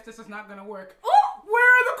 so I guess this is not gonna work. Oh! Where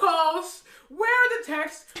are the calls? Where are the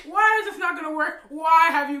texts? Why is this not gonna work? Why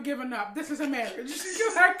have you given up? This is a marriage.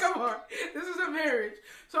 Like, come on, this is a marriage.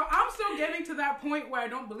 So I'm still getting to that point where I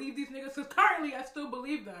don't believe these niggas. Because currently I still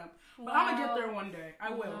believe them, but I'm gonna get there one day. I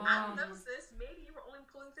will. I don't know, sis. Maybe you were only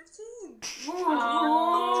pulling 15. Ooh.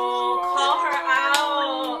 Oh, call her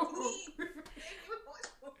out.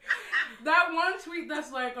 That one tweet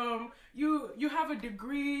that's like, you have a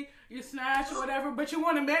degree, you snatch or whatever, but you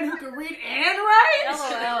want a man who can read and write?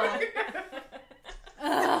 LOL.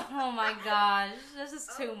 Ugh, oh my gosh, this is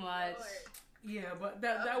too much. Yeah, but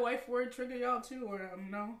that wife word trigger y'all too, or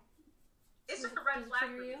no? It's just a red Does it flag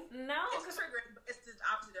trigger for you? you. No. It's a trigger, but it's the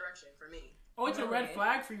opposite direction for me. Oh, it's a red Really?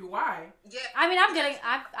 flag for you. Why? Yeah. I mean,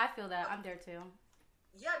 I feel that. I'm there too.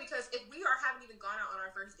 Yeah, because if we haven't even gone out on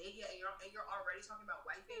our first date yet, and you're already talking about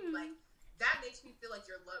wifing, like that makes me feel like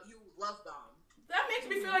you love bomb. That makes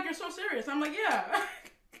me feel like you're so serious. I'm like, yeah.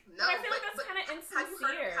 No, I feel like that's kind of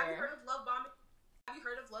insincere. Have you heard of love bombing? Have you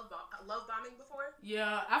heard of love bombing before?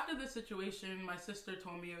 Yeah, after this situation, my sister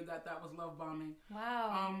told me that was love bombing.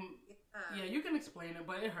 Wow. Yeah, you can explain it,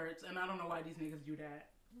 but it hurts, and I don't know why these niggas do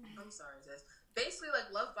that. I'm sorry, sis. Basically, like,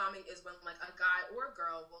 love bombing is when, like, a guy or a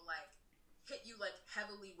girl will, like, hit you, like,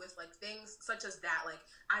 heavily with, like, things such as that. Like,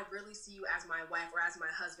 I really see you as my wife or as my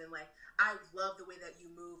husband. Like, I love the way that you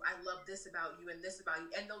move. I love this about you and this about you.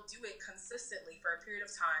 And they'll do it consistently for a period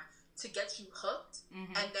of time to get you hooked.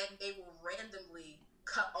 Mm-hmm. And then they will randomly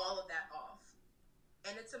cut all of that off.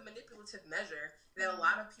 And it's a manipulative measure that a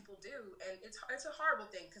lot of people do. And it's a horrible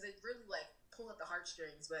thing because it really, like, pulls at the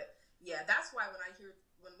heartstrings. But, yeah, that's why when I hear...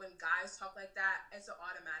 When guys talk like that, it's an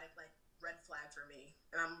automatic, like, red flag for me.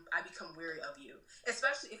 And I become weary of you.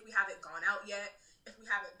 Especially if we haven't gone out yet, if we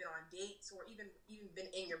haven't been on dates, or even been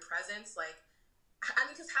in your presence. Like, I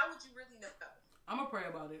mean, because how would you really know? I'm going to pray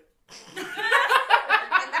about it.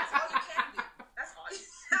 and that's all you can do. That's all you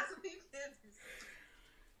can do.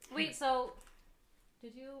 Wait, so...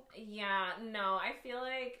 Did you? Yeah, no, I feel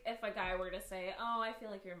like if a guy were to say, oh, I feel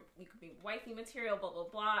like you could be wifey material, blah, blah,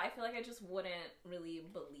 blah, I feel like I just wouldn't really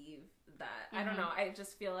believe that. Mm-hmm. I don't know. I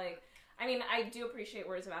just feel like, I mean, I do appreciate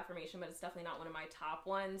words of affirmation, but it's definitely not one of my top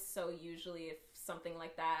ones. So usually if something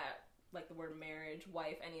like that, like the word marriage,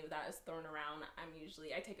 wife, any of that is thrown around,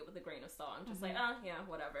 I take it with a grain of salt. I'm just like, oh, yeah,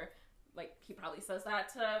 whatever. Like, he probably says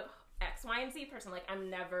that to X, Y, and Z person. Like,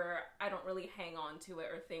 I don't really hang on to it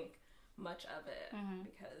or think much of it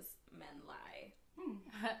because men lie.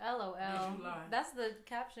 LOL. That's the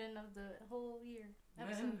caption of the whole year.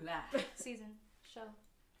 Episode, men lie. Season, show,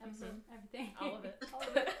 episode, everything. All of it.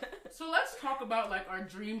 So let's talk about, like, our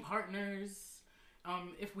dream partners.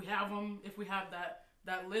 If we have them, if we have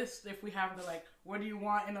that list, if we have the, like, what do you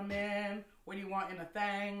want in a man? What do you want in a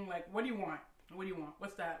thing? Like, what do you want? What do you want?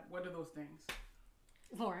 What's that? What are those things?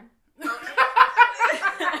 Lauren.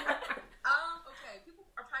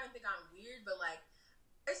 But like,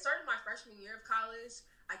 it started my freshman year of college.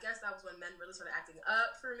 I guess that was when men really started acting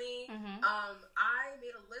up for me. I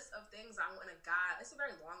made a list of things I want in a guy. It's a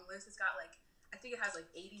very long list. It's got like, I think it has like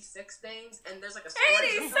 86 things, and there's like a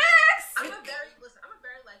scoring 86. I'm a very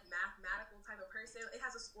like mathematical type of person. It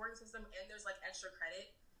has a scoring system, and there's like extra credit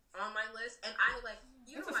on my list. And I like,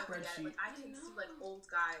 you know, I look at it, like I can see like old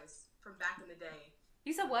guys from back in the day.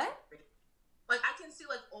 You said what? Like, I can see,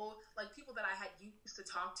 like, old, like, people that I had used to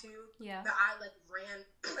talk to. Yeah. That I, like, ran.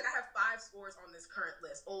 Like, I have 5 scores on this current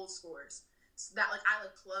list, old scores. So that, like, I,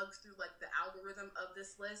 like, plugged through, like, the algorithm of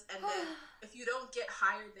this list. And then if you don't get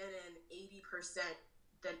higher than an 80%,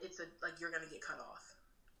 then it's, like, you're going to get cut off.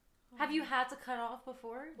 Have you had to cut off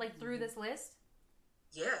before? Like, through this list?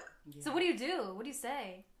 Yeah. So what do you do? What do you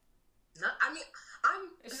say? No, I mean,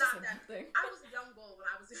 I'm it's not that thing. I was a young bull when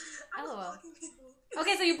I was blocking people.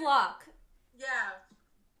 Okay, so you block. Yeah.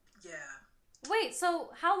 Wait,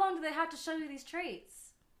 so how long do they have to show you these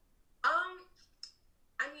traits?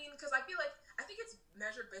 I mean, because I think it's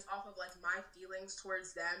measured based off of, like, my feelings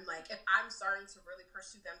towards them. Like, if I'm starting to really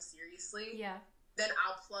pursue them seriously, then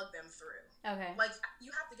I'll plug them through. Okay. Like,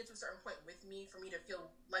 you have to get to a certain point with me for me to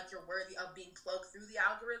feel like you're worthy of being plugged through the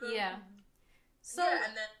algorithm. Yeah. So, yeah,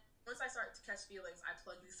 and then once I start to catch feelings, I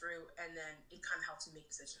plug you through, and then it kind of helps me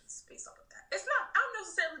make decisions based off of that. It's not, I don't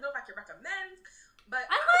necessarily know if I can recommend, but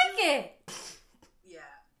I like it. Yeah.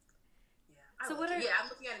 So what are... Yeah, I'm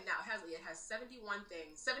looking at it now. It has 71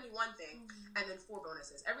 things, and then 4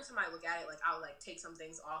 bonuses. Every time I look at it, like, I'll, like, take some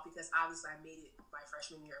things off because obviously I made it my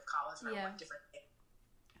freshman year of college, and I want different things.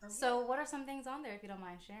 So what are some things on there, if you don't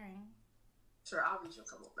mind sharing? Sure, I'll read you a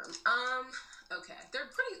couple of them. Okay.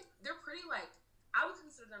 They're pretty, like, I would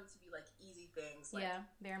consider them to be, like, easy things. Like,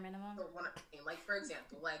 bare minimum. Like, for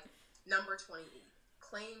example, like, number 28.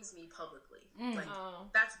 Claims me publicly. Like,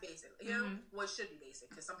 that's basic. You know? Well, it should be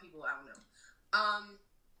basic, because some people, I don't know.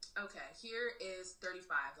 Okay, here is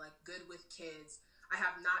 35. Like, good with kids. I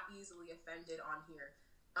have not easily offended on here.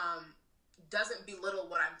 Doesn't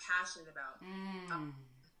belittle what I'm passionate about.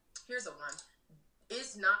 Here's a one.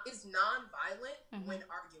 Is non-violent when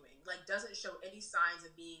arguing. Like, doesn't show any signs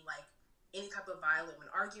of being, like, any type of violent when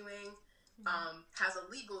arguing. Has a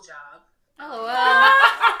legal job. Oh,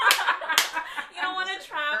 you don't want to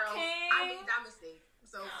trap Girl, King? I made that mistake.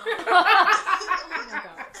 So, oh my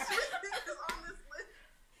God.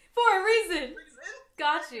 For a reason.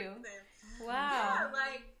 Got you. Wow. Yeah,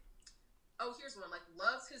 like, oh, here's one. Like,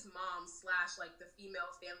 loves his mom / like the female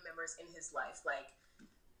family members in his life. Like,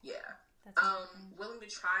 yeah. That's amazing. Willing to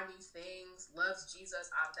try new things, loves Jesus.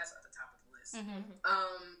 That's at the top of the list.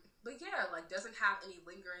 But yeah, like doesn't have any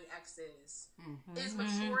lingering exes. Is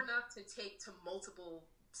mature enough to take to multiple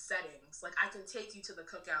settings. Like I can take you to the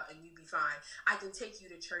cookout and you'd be fine. I can take you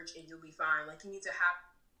to church and you'll be fine. Like you need to have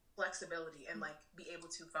flexibility and like be able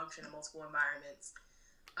to function in multiple environments.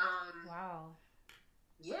 Wow.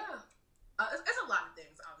 Yeah. It's a lot of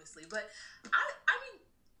things, obviously, but I mean,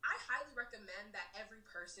 I highly recommend that every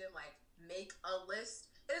person like make a list.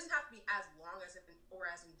 It doesn't have to be as long as or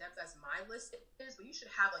as in depth as my list is, but you should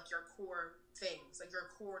have like your core things, like your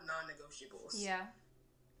core non-negotiables. Yeah.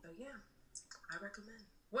 So yeah, I recommend.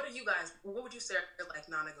 What are you guys? What would you say are like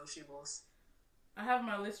non-negotiables? I have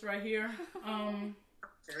my list right here.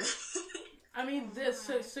 I mean,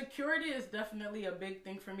 security is definitely a big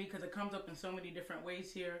thing for me because it comes up in so many different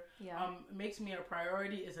ways here. Yeah. Makes me a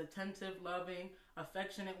priority, is attentive, loving,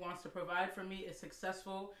 affectionate, wants to provide for me, is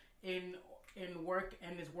successful in work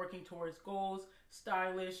and is working towards goals,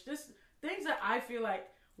 stylish, just things that I feel like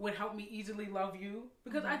would help me easily love you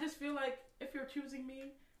because I just feel like if you're choosing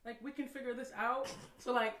me, like we can figure this out.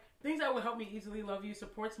 So like things that would help me easily love you,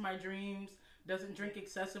 supports my dreams, doesn't drink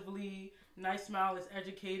excessively, nice smile, is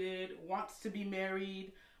educated, wants to be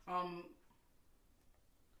married.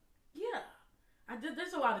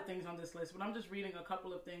 There's a lot of things on this list, but I'm just reading a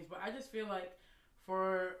couple of things. But I just feel like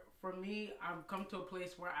for me, I've come to a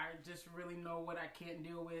place where I just really know what I can't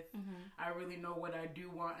deal with. I really know what I do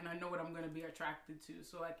want, and I know what I'm going to be attracted to.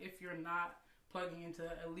 So like if you're not plugging into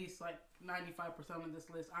at least like 95% of this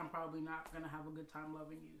list, I'm probably not going to have a good time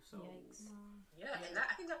loving you. So yeah, and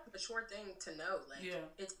I think that's a short thing to know. Like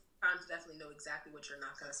it's time to definitely know exactly what you're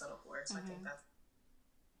not going to settle for. So I think that's.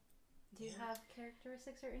 Do you have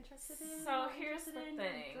characteristics you're interested in? So here's the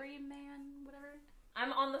thing. Dream man, whatever.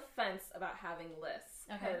 I'm on the fence about having lists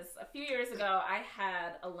because a few years ago I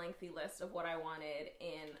had a lengthy list of what I wanted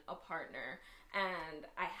in a partner, and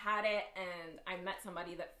I had it, and I met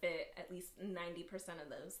somebody that fit at least 90% of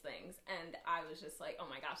those things, and I was just like, oh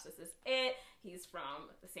my gosh, this is it. He's from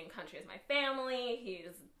the same country as my family.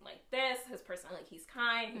 He's like this. His person, like he's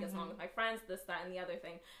kind. He gets along with my friends. This, that, and the other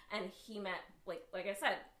thing. And he met like I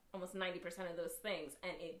said, almost 90% of those things,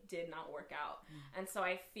 and it did not work out. And so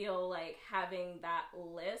I feel like having that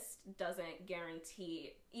list doesn't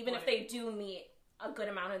guarantee, even if they do meet a good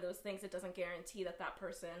amount of those things, it doesn't guarantee that that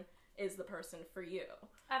person is the person for you.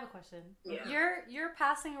 I have a question. Yeah. Your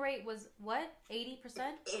passing rate was what? 80%? 80%.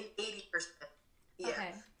 Yeah.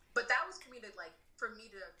 Okay. But that was for me to like, for me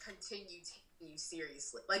to continue taking you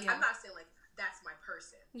seriously. Like I'm not saying like that's my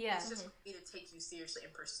person. Yeah. It's just for me to take you seriously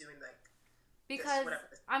and pursuing like. Because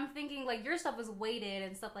I'm thinking, like, your stuff was weighted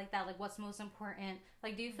and stuff like that. Like, what's most important?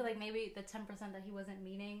 Like, do you feel like maybe the 10% that he wasn't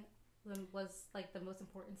meeting was, like, the most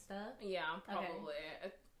important stuff? Yeah, probably.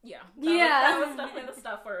 Okay. That was definitely the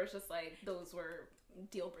stuff where it was just, like, those were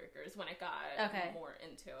deal breakers when it got more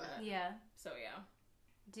into it. Yeah. So, yeah.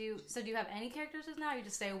 Do you have any characteristics now? Or you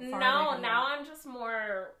just stay far away from now I'm just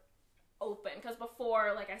more open. Because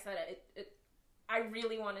before, like I said, I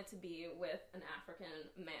really wanted to be with an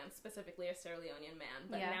African man, specifically a Sierra Leonean man,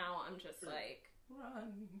 but now I'm just like,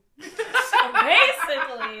 run. Basically,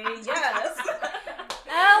 yes.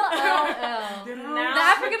 LOL. The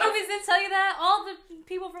African movies didn't tell you that. All the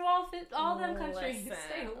people from all them countries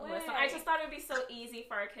stay away. Listen, I just thought it would be so easy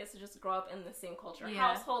for our kids to just grow up in the same culture,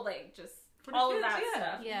 household, like just. All kids, of that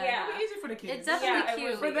stuff. Yeah. It'd be easy for the kids. It's definitely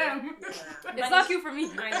cute. For them. It's not cute for me.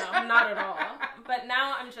 I know, not at all. But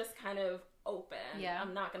now I'm just kind of open. Yeah.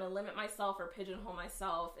 I'm not going to limit myself or pigeonhole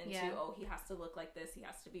myself into, he has to look like this, he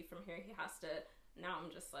has to be from here, he has to. Now I'm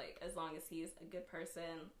just like, as long as he's a good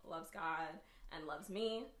person, loves God, and loves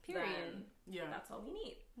me, then that's all we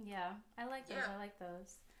need. Yeah. I like those. I like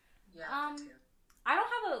those. Yeah, I don't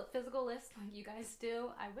have a physical list like you guys do.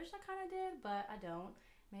 I wish I kind of did, but I don't.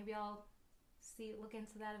 Maybe I'll look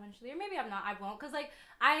into that eventually, or maybe I'm not. I won't, because like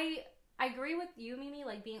I agree with you, Mimi,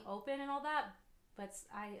 like being open and all that, but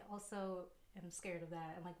I also am scared of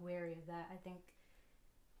that and like wary of that. I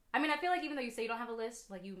feel like even though you say you don't have a list,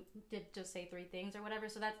 like you did just say 3 things or whatever,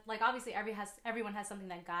 so that's like obviously everyone has something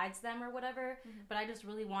that guides them or whatever, but I just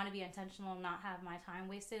really want to be intentional and not have my time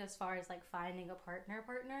wasted as far as like finding a partner.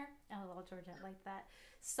 LOL, Georgette, like that.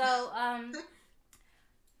 So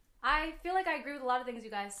I feel like I agree with a lot of things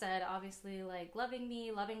you guys said. Obviously, like loving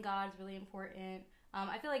me, loving God is really important.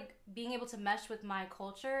 I feel like being able to mesh with my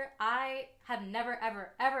culture. I have never,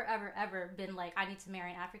 ever, ever, ever, ever been like, I need to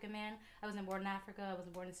marry an African man. I wasn't born in Africa. I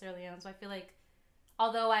wasn't born in Sierra Leone. So I feel like,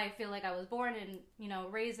 although I feel like I was born and,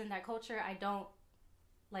 raised in that culture, I don't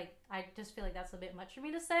like, I just feel like that's a bit much for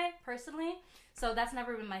me to say, personally. So that's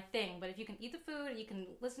never been my thing. But if you can eat the food and you can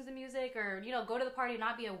listen to music or, you know, go to the party and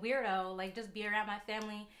not be a weirdo, like, just be around my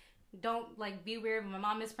family. Don't, like, be weird when my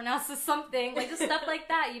mom mispronounces something. Like, just stuff like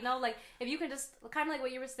that, you know? Like, if you can just, kind of like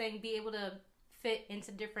what you were saying, be able to fit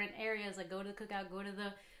into different areas. Like, go to the cookout, go to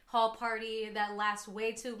the hall party that lasts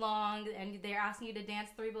way too long and they're asking you to dance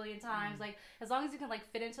 3 billion times. Like, as long as you can, like,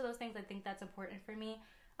 fit into those things, I think that's important for me.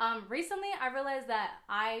 Recently, I realized that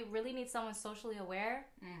I really need someone socially aware.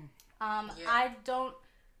 I don't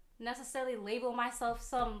necessarily label myself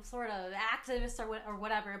some sort of activist or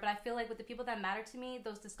whatever, but I feel like with the people that matter to me,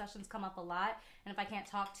 those discussions come up a lot. And if I can't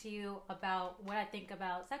talk to you about what I think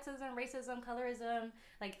about sexism, racism, colorism,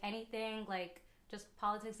 like anything, like just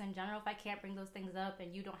politics in general, if I can't bring those things up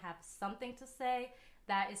and you don't have something to say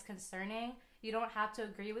that is concerning, you don't have to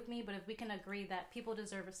agree with me, but if we can agree that people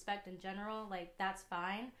deserve respect in general, like, that's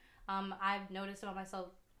fine. I've noticed about myself,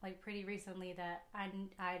 like, pretty recently that I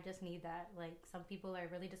just need that. Like, some people are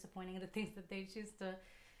really disappointing in the things that they choose to...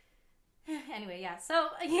 Anyway, yeah. So,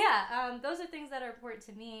 yeah, those are things that are important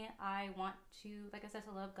to me. I want to, like I said,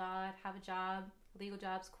 to love God, have a job. Legal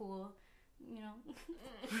job's cool, you know.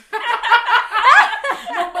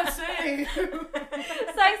 No, but say. Sex.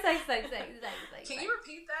 Can you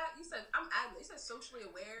repeat that? You said, you said socially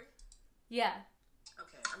aware? Yeah.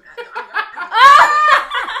 Okay, I'm adding.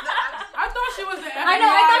 I thought she was the FBI. I know,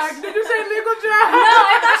 I thought Did you say legal job? No,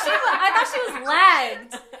 I thought she was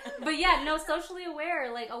lagged. But yeah, no, socially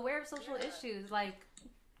aware, like, aware of social issues. Like,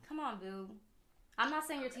 come on, boo. I'm not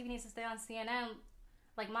saying your TV needs to stay on CNN,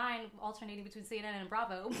 like mine alternating between CNN and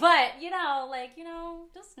Bravo. But, you know, like, you know,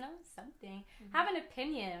 just know something. Have an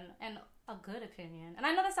opinion, and a good opinion. And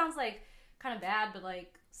I know that sounds, like, kind of bad, but,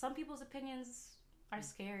 like, some people's opinions are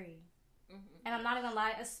scary. And I'm not even gonna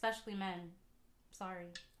lie, especially men.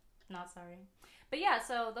 Sorry. Not sorry. But yeah,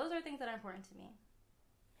 so those are things that are important to me.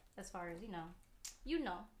 As far as, you know.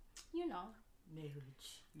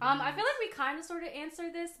 Marriage. I feel like we kind of sort of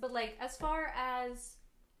answered this, but, like, as far as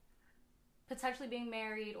potentially being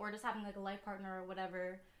married or just having, like, a life partner or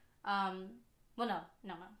whatever, well, no,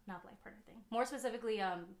 not life partner thing. More specifically,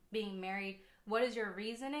 being married, what is your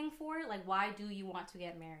reasoning for it? Like, why do you want to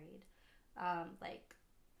get married? I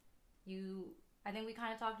think we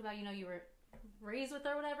kind of talked about, you know, you were raised with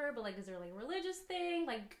or whatever, but, like, is there, like, a religious thing?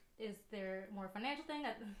 Like, is there more financial thing?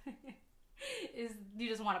 Is you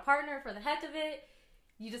just want a partner for the heck of it?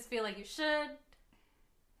 You just feel like you should?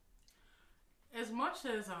 As much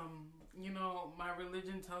as, you know, my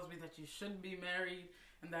religion tells me that you should be married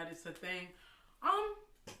and that it's a thing, I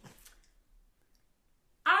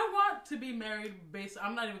want to be married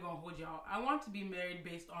I'm not even going to hold y'all. I want to be married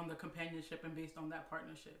based on the companionship and based on that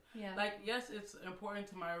partnership. Yeah. Like, yes, it's important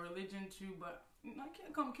to my religion too, but I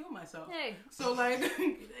can't come kill myself. Hey. So, like,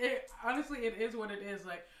 honestly, it is what it is.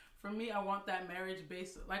 Like, for me, I want that marriage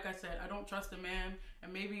based, like I said, I don't trust a man,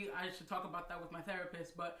 and maybe I should talk about that with my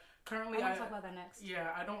therapist, but currently I want to talk about that next.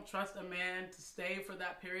 Yeah, I don't trust a man to stay for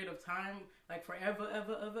that period of time, like forever,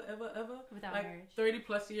 ever. Without like marriage. 30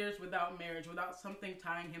 plus years without marriage, without something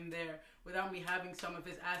tying him there, without me having some of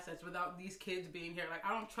his assets, without these kids being here. Like,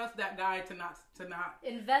 I don't trust that guy to not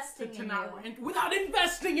investing in you. Without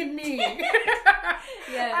investing in me.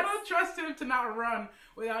 Yes. I don't trust him to not run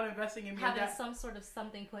without investing in me. Having some sort of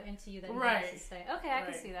something put into you that you Right. have to stay. Okay, I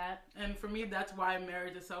can see that. And for me, that's why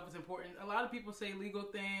marriage itself is important. A lot of people say legal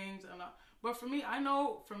things, but for me, I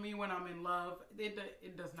know for me when I'm in love, it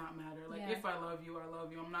does not matter. Like, if I love you, I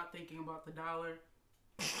love you. I'm not thinking about the dollar.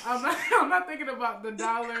 I'm not thinking about the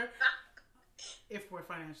dollar if we're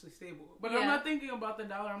financially stable. But I'm not thinking about the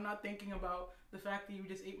dollar. I'm not thinking about the fact that you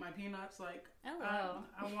just ate my peanuts. Like, I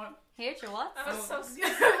want... He ate your what? I was so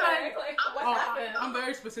specific. Like, what happened? I'm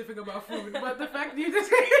very specific about food, but the fact that you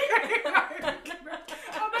just ate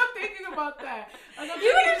I'm not thinking about that. You would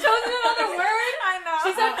have chosen another word? I know.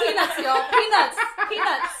 She said peanuts, y'all. Peanuts.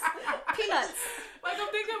 Like,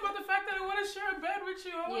 I'm thinking about the fact that I want to share a bed with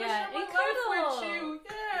you. I want to share my incredible. life with you.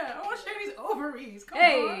 Yeah, I want to share these ovaries. Come on.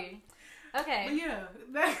 Hey. Okay. But yeah,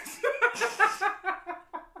 that's...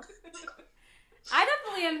 I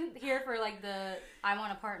definitely am here for, like, I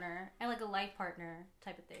want a partner and, like, a life partner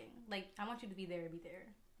type of thing. Like, I want you to be there.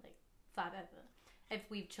 Like, forever. If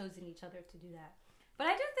we've chosen each other to do that. But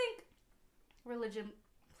I do think religion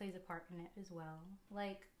plays a part in it as well.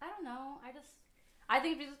 Like, I don't know. I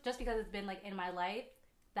think just because it's been, like, in my life,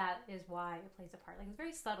 that is why it plays a part. Like, it's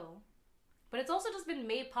very subtle. But it's also just been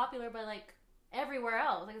made popular by, like, everywhere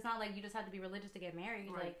else. Like, it's not like you just have to be religious to get married.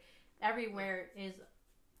 Right. Like, everywhere is,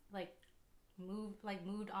 like,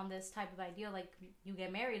 moved on this type of idea. Like, you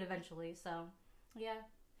get married eventually. So, yeah.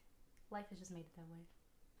 Life has just made it that way.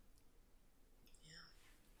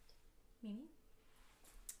 Mimi?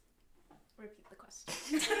 Repeat the question. I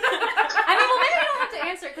mean, well, maybe you don't have to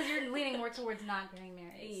answer it because you're leaning more towards not getting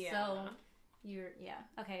married. Yeah. So,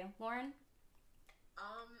 Okay, Lauren?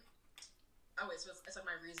 Oh, wait, so it's like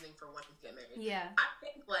my reasoning for wanting to get married. Yeah. I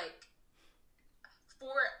think, like,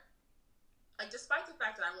 despite the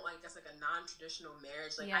fact that I want, like, I guess, like, a non-traditional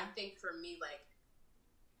marriage, like, I think for me, like,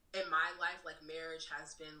 in my life, like, marriage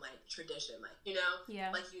has been, like, tradition, like, you know?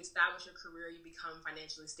 Yeah. Like, you establish a career, you become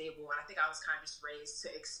financially stable, and I think I was kind of just raised to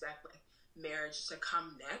expect, like, marriage to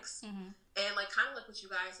come next. Mm-hmm. And, like, kind of like what you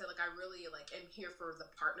guys said, like, I really, like, am here for the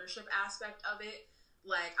partnership aspect of it.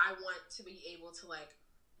 Like, I want to be able to, like,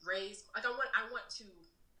 raise, like, I want to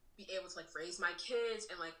be able to, like, raise my kids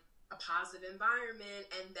in, like, a positive environment,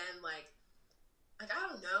 and then, like, I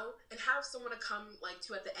don't know, and have someone to come, like,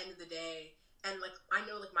 to at the end of the day, and, like, I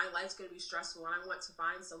know, like, my life's gonna be stressful, and I want to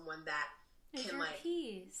find someone that can, like,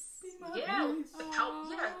 peace. Help,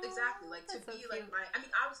 exactly, like, That's to be, so like, cute. I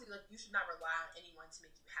mean, obviously, like, you should not rely on anyone to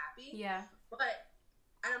make you happy, Yeah. but,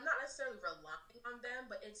 and I'm not necessarily relying on them,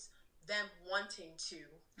 but it's them wanting to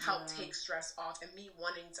help take stress off, and me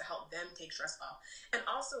wanting to help them take stress off, and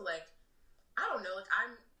also, like, I don't know, like,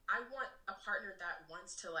 I want a partner that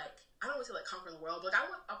wants to, like, I don't want to, like, conquer the world, but I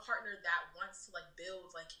want a partner that wants to, like,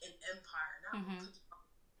 build, like, an empire, not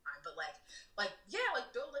but, like,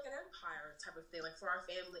 build, like, an empire type of thing, like, for our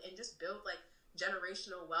family, and just build, like,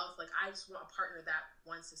 generational wealth. Like, I just want a partner that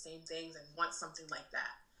wants the same things and wants something like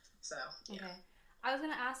that. So, yeah. Okay. I was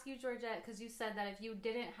going to ask you, Georgette, because you said that if you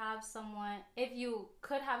could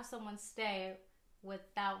have someone stay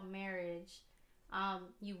without marriage,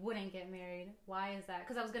 you wouldn't get married. Why is that?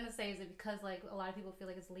 Because I was going to say, is it because, like, a lot of people feel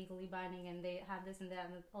like it's legally binding and they have this and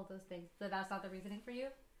that and all those things, but that's not the reasoning for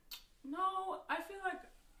you? No, I feel like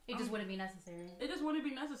it just wouldn't be necessary. It just wouldn't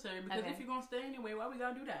be necessary because if you're going to stay anyway, why we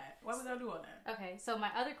got to do that? Why we got to do all that? Okay, so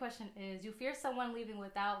my other question is, you fear someone leaving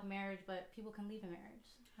without marriage, but people can leave in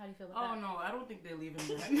marriage. How do you feel about that? Oh, no, I don't think they're leaving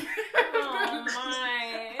marriage. Oh,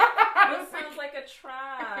 my. This sounds like a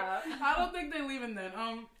trap. I don't think they're leaving then.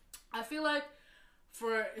 I feel like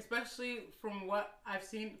especially from what I've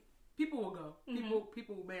seen, people will go.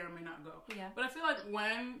 People may or may not go. Yeah. But I feel like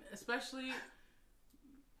especially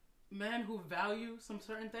men who value some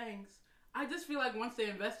certain things, I just feel like once they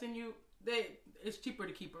invest in you, it's cheaper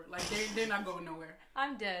to keep her. Like, they're not going nowhere.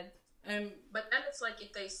 I'm dead. But then it's like,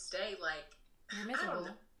 if they stay, like, you're miserable. I don't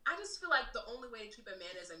know. I just feel like the only way to keep a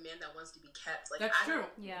man is a man that wants to be kept. Like, that's true.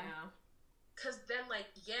 Yeah. Because then, like,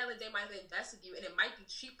 like, they might have invested you, and it might be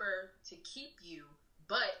cheaper to keep you,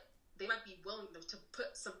 but they might be willing to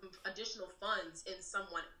put some additional funds in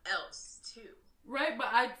someone else too. Right,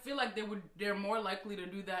 but I feel like they're more likely to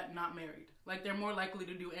do that not married. Like, they're more likely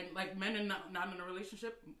to do, and, like, men not in a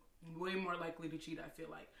relationship, way more likely to cheat, I feel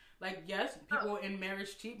like. Like, yes, people in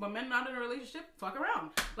marriage cheat, but men not in a relationship, fuck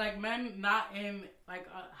around. Like, men not in, like,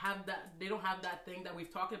 they don't have that thing that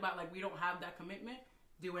we've talked about. Like, we don't have that commitment,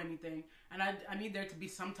 do anything. And I need there to be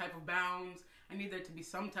some type of bounds. I need there to be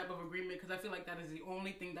some type of agreement, because I feel like that is the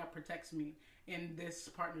only thing that protects me in this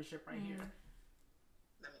partnership right here.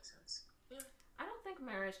 That makes sense. Yeah. I don't think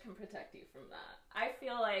marriage can protect you from that. I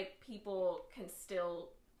feel like people can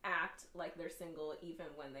still act like they're single even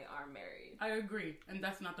when they are married. I agree, and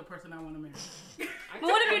that's not the person I want to marry. But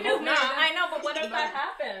what if you do marry? I know, but what if that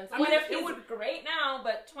happens? I What mean, if he's great now,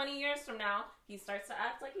 but 20 years from now, he starts to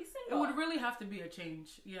act like he's single? It would really have to be a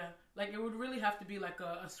change, yeah. Like, it would really have to be like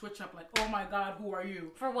a switch up, like, oh my God, who are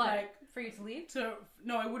you? For what? Like, for you to leave?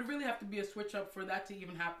 No, it would really have to be a switch up for that to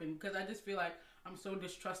even happen, because I just feel like I'm so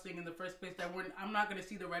distrusting in the first place that I'm not going to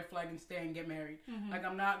see the red flag and stay and get married. Like,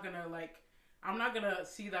 I'm not going to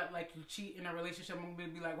see that, like, you cheat in a relationship. I'm going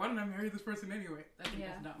to be like, why didn't I marry this person anyway? That's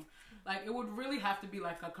dumb. Like, it would really have to be,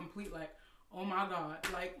 like, a complete, like, oh my God.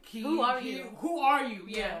 Like, who are you?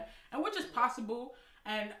 Yeah. And which is possible.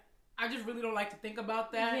 And I just really don't like to think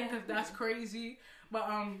about that, because that's crazy. But,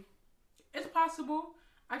 it's possible.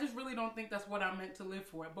 I just really don't think that's what I meant to live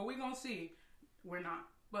for. But we're going to see. We're not.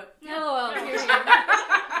 But,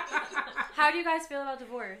 How do you guys feel about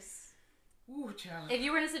divorce? Ooh, child. If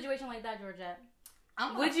you were in a situation like that, Georgette,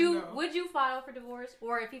 would you file for divorce?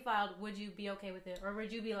 Or if he filed, would you be okay with it? Or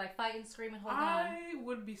would you be like fighting, screaming, hold on? I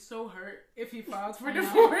would be so hurt if he filed for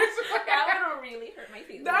divorce. That would really hurt my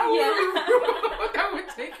feelings. That would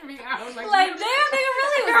take me out. Like damn, nigga,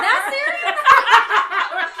 really? Was that serious?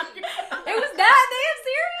 It was that damn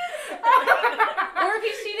serious? Or if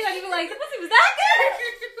he's cheating on you, be like, the pussy was that good?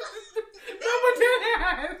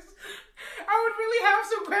 I would really have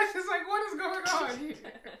some questions like, what is going on here?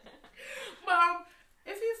 But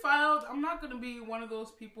if he filed, I'm not gonna be one of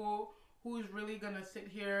those people who's really gonna sit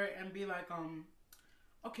here and be like,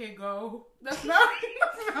 okay, go. That's not me.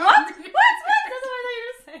 What? What? That's what you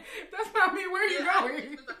were saying. That's not me. Where are you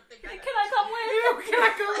going? Can I come with? Can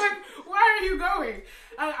I come with? Why are you going?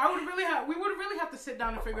 We would really have to sit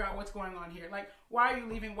down and figure out what's going on here. Like, why are you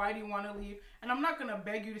leaving? Why do you want to leave? And I'm not going to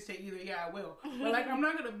beg you to stay either. Yeah, I will. But, like, I'm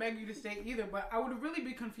not going to beg you to stay either. But I would really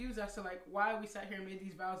be confused as to, like, why we sat here and made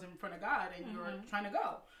these vows in front of God and you're trying to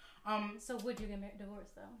go. So would you get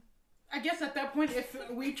divorced, though? I guess at that point, if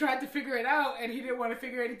we tried to figure it out and he didn't want to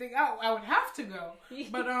figure anything out, I would have to go.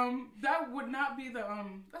 But that would not be the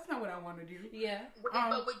that's not what I want to do. Yeah.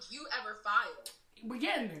 But would you ever file? We're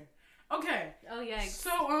getting there. Okay. Oh yeah.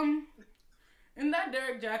 So in that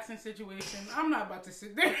Derek Jackson situation, I'm not about to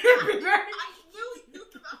sit there. I knew you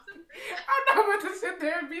were about to say that. I'm not about to sit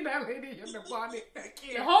there and be that lady in the bonnet. I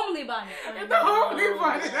can't. The homely bonnet. In the homely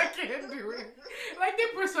bonnet, I can't do it. Like they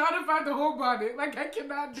personified the whole bonnet. Like I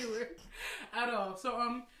cannot do it at all.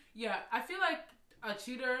 So yeah, I feel like a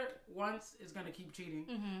cheater once is gonna keep cheating.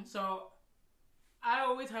 Mm-hmm. So I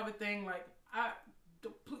always have a thing like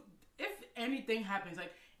if anything happens,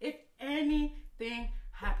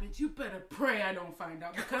 you better pray I don't find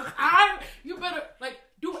out because you better like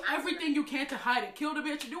do everything you can to hide it. Kill the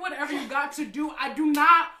bitch. Do whatever you got to do. I do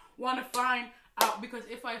not want to find out because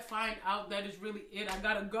if I find out that is really it, I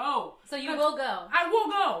gotta go. So you will go. I will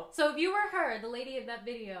go. So if you were her, the lady of that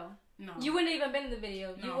video, no, you wouldn't even been in the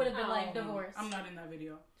video. No. You would have been like divorced. I'm not in that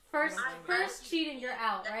video. First cheating, you're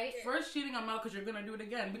out, right? First cheating, I'm out because you're gonna do it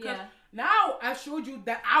again. Because now I showed you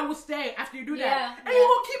that I will stay after you do that, and you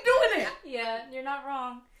will keep doing it. Yeah, you're not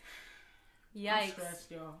wrong. Yikes! I'm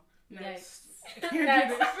stressed, y'all. Next. Yikes.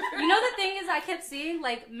 You know the thing is, I kept seeing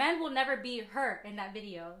like men will never be her in that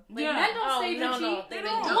video. Like, men don't stage you cheat. They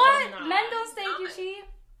don't. What? Men don't stage you cheat.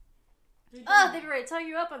 They be ready to tell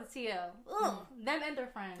you up on the TL. Ugh, them and their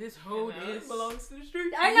friends. This whole belongs to the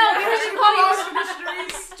street. I know, we should call you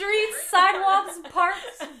streets, sidewalks,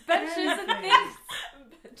 parks, benches, and things.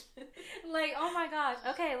 Like, oh my gosh.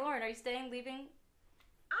 Okay, Lauren, are you staying, leaving?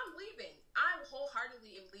 I'm leaving. I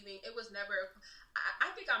wholeheartedly am leaving. It was never.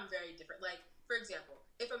 I think I'm very different. Like, for example,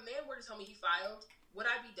 if a man were to tell me he filed, would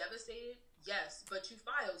I be devastated? Yes, but you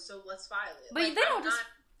filed, so let's file it. But like,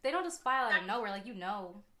 they don't just file out of nowhere. Like, you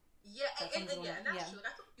know. Yeah, and that's true. Like,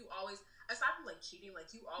 I feel like you always, aside from like cheating,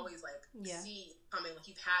 like you always like see coming. Like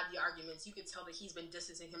you've had the arguments. You can tell that he's been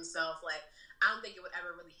distancing himself. Like I don't think it would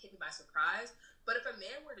ever really hit me by surprise. But if a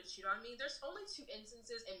man were to cheat on me, there's only two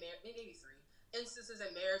instances in marriage, maybe three instances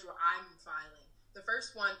in marriage where I'm filing. The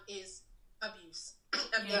first one is abuse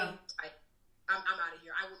of any type. I'm out of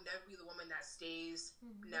here. I will never be the woman that stays.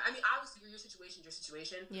 Mm-hmm. No, I mean obviously your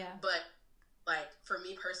situation. Yeah. But like for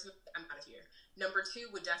me personally, I'm out of here. Number two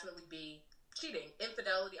would definitely be cheating,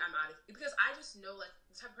 infidelity. I'm out of here because I just know like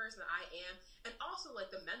the type of person that I am, and also like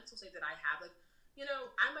the mental state that I have. Like you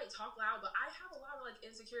know, I might talk loud, but I have a lot of like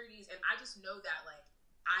insecurities, and I just know that like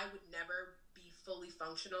I would never be fully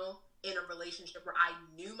functional in a relationship where I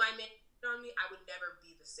knew my man on me. I would never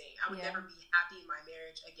be the same. I would never be happy in my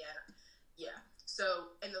marriage again. Yeah.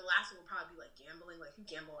 So, and the last one would probably be like gambling. Like, you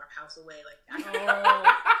gamble our house away. Like, you know what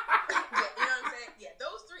I'm saying? Yeah,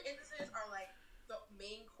 those three instances are like the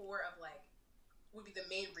main core of like would be the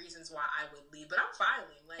main reasons why I would leave. But I'm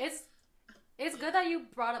filing. Like, it's good that you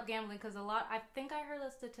brought up gambling because I think I heard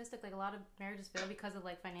a statistic like a lot of marriages fail because of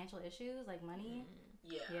like financial issues, like money.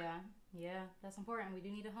 Yeah, that's important. We do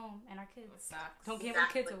need a home and our kids. Don't gamble our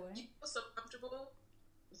kids away. You feel so comfortable.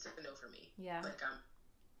 It's a no for me. Yeah. Like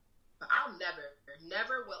I'll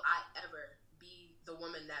never will I ever be the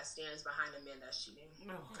woman that stands behind a man that's cheating.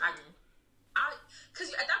 No. Because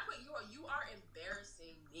at that point you are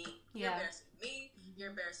embarrassing me. You're embarrassing me. You're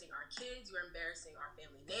embarrassing our kids. You're embarrassing our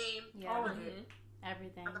family name. Yeah. All of it.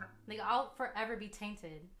 Everything. Like I'll forever be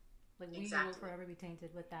tainted. Like we will forever be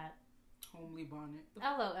tainted with that. Homely bonnet.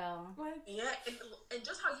 LOL. What? Yeah, and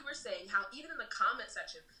just how you were saying how even in the comment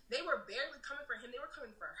section they were barely coming for him. They were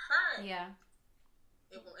coming for her. Yeah.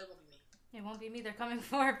 It won't be me. It won't be me. They're coming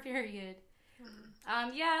for a period.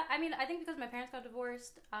 Mm-hmm. Yeah, I mean, I think because my parents got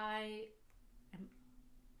divorced, I am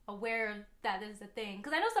aware that this is a thing.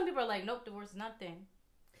 Because I know some people are like, nope, divorce is not a thing.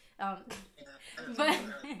 I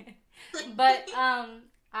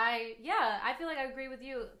feel like I agree with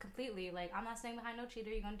you completely. Like, I'm not staying behind no cheater.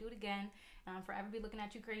 You're going to do it again. And I'm forever be looking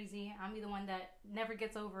at you crazy. I'm be the one that never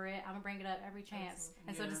gets over it. I'm going to bring it up every chance.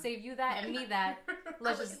 And so to save you that and me that,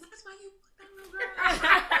 let's just... That's why you...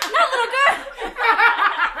 Not little girl.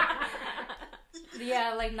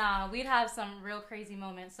 Yeah, like nah, we'd have some real crazy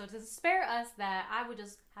moments. So to spare us that, I would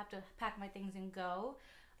just have to pack my things and go,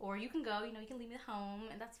 or you can go. You know, you can leave me at home,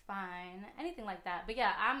 and that's fine. Anything like that. But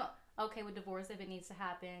yeah, I'm okay with divorce if it needs to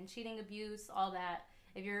happen. Cheating, abuse, all that.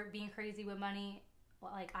 if you're being crazy with money,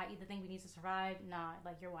 well, like I either think we need to survive, nah,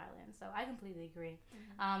 like you're wildin'. So I completely agree.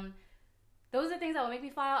 Those are things that would make me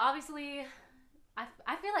file. Obviously, I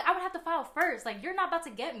feel like I would have to file first. Like, you're not about to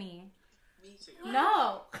get me. Me too.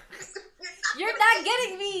 No. You're not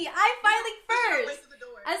getting me. I'm filing first.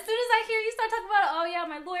 As soon as I hear you start talking about, oh yeah,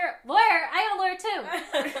 my lawyer, I got a lawyer too.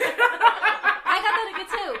 I got that nigga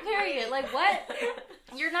too, period. Like, what?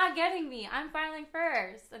 You're not getting me. I'm filing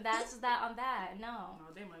first. And that's just that on that. No.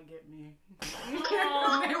 No, they might get me.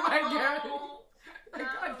 Oh, They might get me. Like,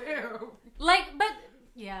 goddamn. Like, but,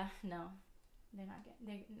 yeah, no. They're not getting,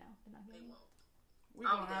 they're not They getting me. won't. We're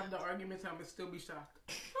gonna have the arguments and I'm gonna still be shocked.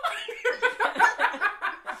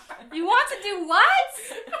 You want to do what?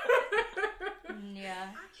 Yeah.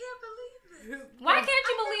 I can't believe this. Why can't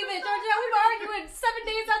you believe it, Georgia? We were arguing 7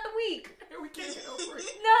 days out the week. We can't get over it.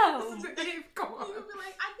 No. This is the eighth, come on. You would be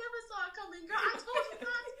like, I never saw it coming, girl. I told you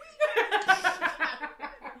last week.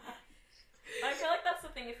 I feel like that's the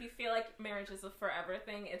thing. If you feel like marriage is a forever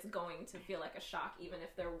thing, it's going to feel like a shock, even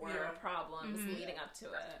if there were problems leading up to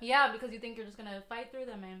it. Yeah, because you think you're just going to fight through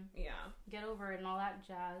them and Yeah. get over it and all that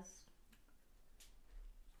jazz.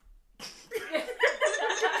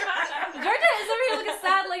 Georgia is over here looking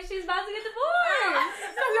sad like she's about to get divorced.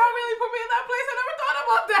 Because y'all really put me in that place. I never thought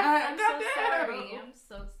about that. I'm so Goddamn. sorry. I'm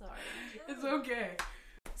so sorry. It's okay.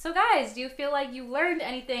 So guys, do you feel like you learned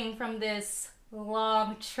anything from this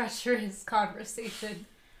long, treacherous conversation?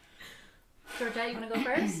 Georgia, you want to go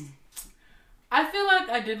first? I feel like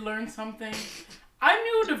I did learn something. I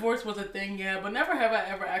knew divorce was a thing, yeah, but never have I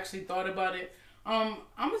ever actually thought about it. I'm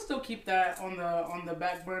gonna still keep that on the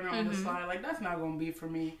back burner, on the side. Like, that's not gonna be for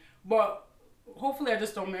me. But hopefully I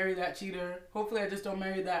just don't marry that cheater. Hopefully I just don't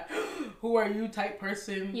marry that who are you type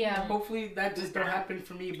person. Yeah. Hopefully that just don't happen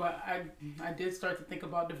for me. But I did start to think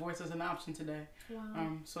about divorce as an option today.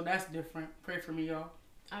 Wow. So that's different. Pray for me, y'all.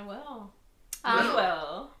 I will. Um, We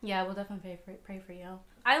will. Yeah, we'll definitely pray for you.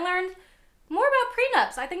 I learned more about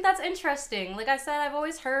prenups. I think that's interesting. Like I said, I've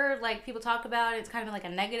always heard like people talk about it. It's kind of like a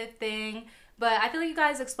negative thing. But I feel like you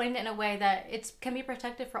guys explained it in a way that it can be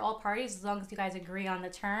protected for all parties as long as you guys agree on the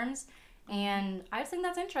terms. And I just think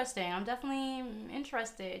that's interesting. I'm definitely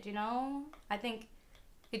interested, you know? I think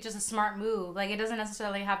it's just a smart move. Like, it doesn't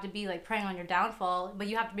necessarily have to be, like, preying on your downfall, but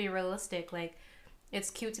you have to be realistic. Like,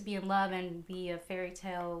 it's cute to be in love and be a fairy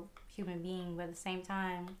tale human being, but at the same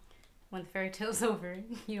time, when the fairy tale's over,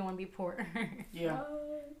 you don't want to be poor. Yeah.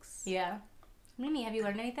 Yeah. Mimi, have you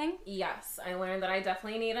learned anything? Yes, I learned that I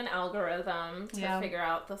definitely need an algorithm to figure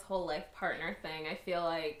out this whole life partner thing. I feel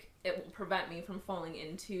like it will prevent me from falling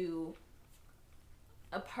into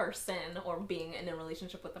a person or being in a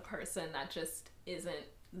relationship with a person that just isn't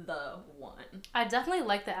the one. I definitely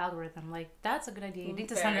like the algorithm. Like, that's a good idea. You need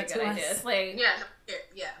to send it to us. It's like,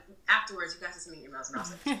 Yeah. Afterwards, you guys can send me emails and I'll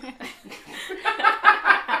send it.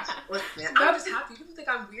 Look, man, I'm just happy. People think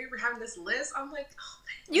I'm weird for having this list. I'm like, oh,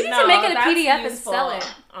 You need to make it a that's PDF useful, and sell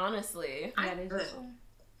it. Honestly. Yeah, it is good. useful.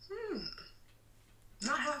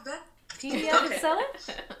 not half bad. PDF and sell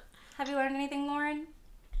it? Have you learned anything, Lauren?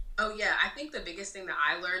 Oh yeah, I think the biggest thing that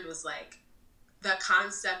I learned was like the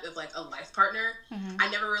concept of like a life partner. I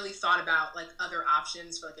never really thought about like other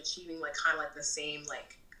options for like achieving like kind of like the same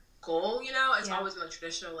like goal, you know? It's always been like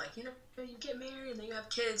traditional, like, you know, you get married and then you have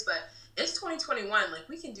kids, but it's 2021, like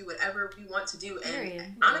we can do whatever we want to do.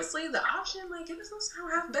 And honestly, the option, like, it doesn't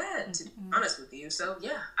sound half bad, to be honest with you. So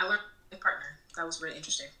yeah, I learned a partner. That was really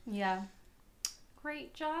interesting. Yeah.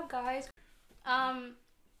 Great job, guys.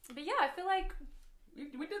 But yeah, I feel like We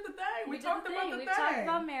did the thing. We did talked the about thing. the We thing. talked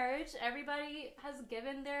about marriage. Everybody has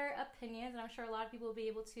given their opinions, and I'm sure a lot of people will be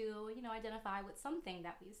able to, you know, identify with something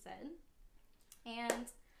that we said. And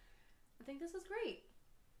I think this is great.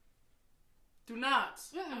 Do not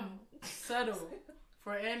settle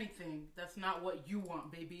for anything that's not what you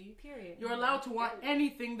want, baby. Period. You're allowed to want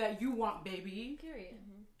anything that you want, baby. Period.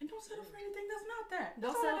 And don't settle for anything that's not that.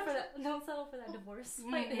 Don't That's all I settle for got that. Don't settle for that divorce. to-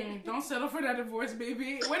 Fight it. Don't settle for that divorce,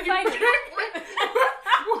 baby. What do you Fight think?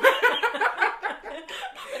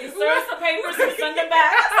 He serves the papers and send them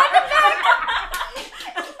back.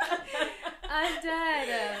 I'm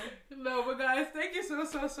dead. No, but guys, thank you so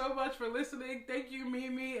much for listening. Thank you,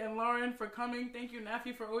 Mimi and Lauren, for coming. Thank you,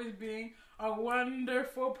 Nafi, for always being a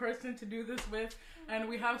wonderful person to do this with. And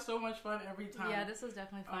we have so much fun every time. Yeah, this was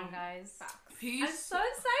definitely fun, guys. Peace. I'm so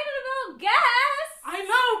excited about guests. I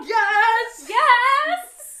know, yes!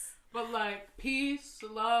 Yes. But like, peace,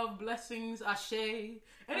 love, blessings, ashe.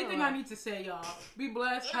 Anything I need to say, y'all. Be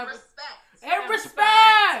blessed. And respect. And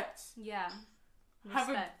respect! Yeah. Have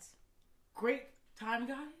a Respect. great time,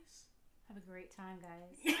 guys. Have a great time,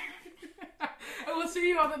 guys. And we'll see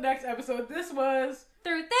you on the next episode. This was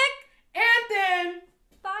Through Thick and Thin.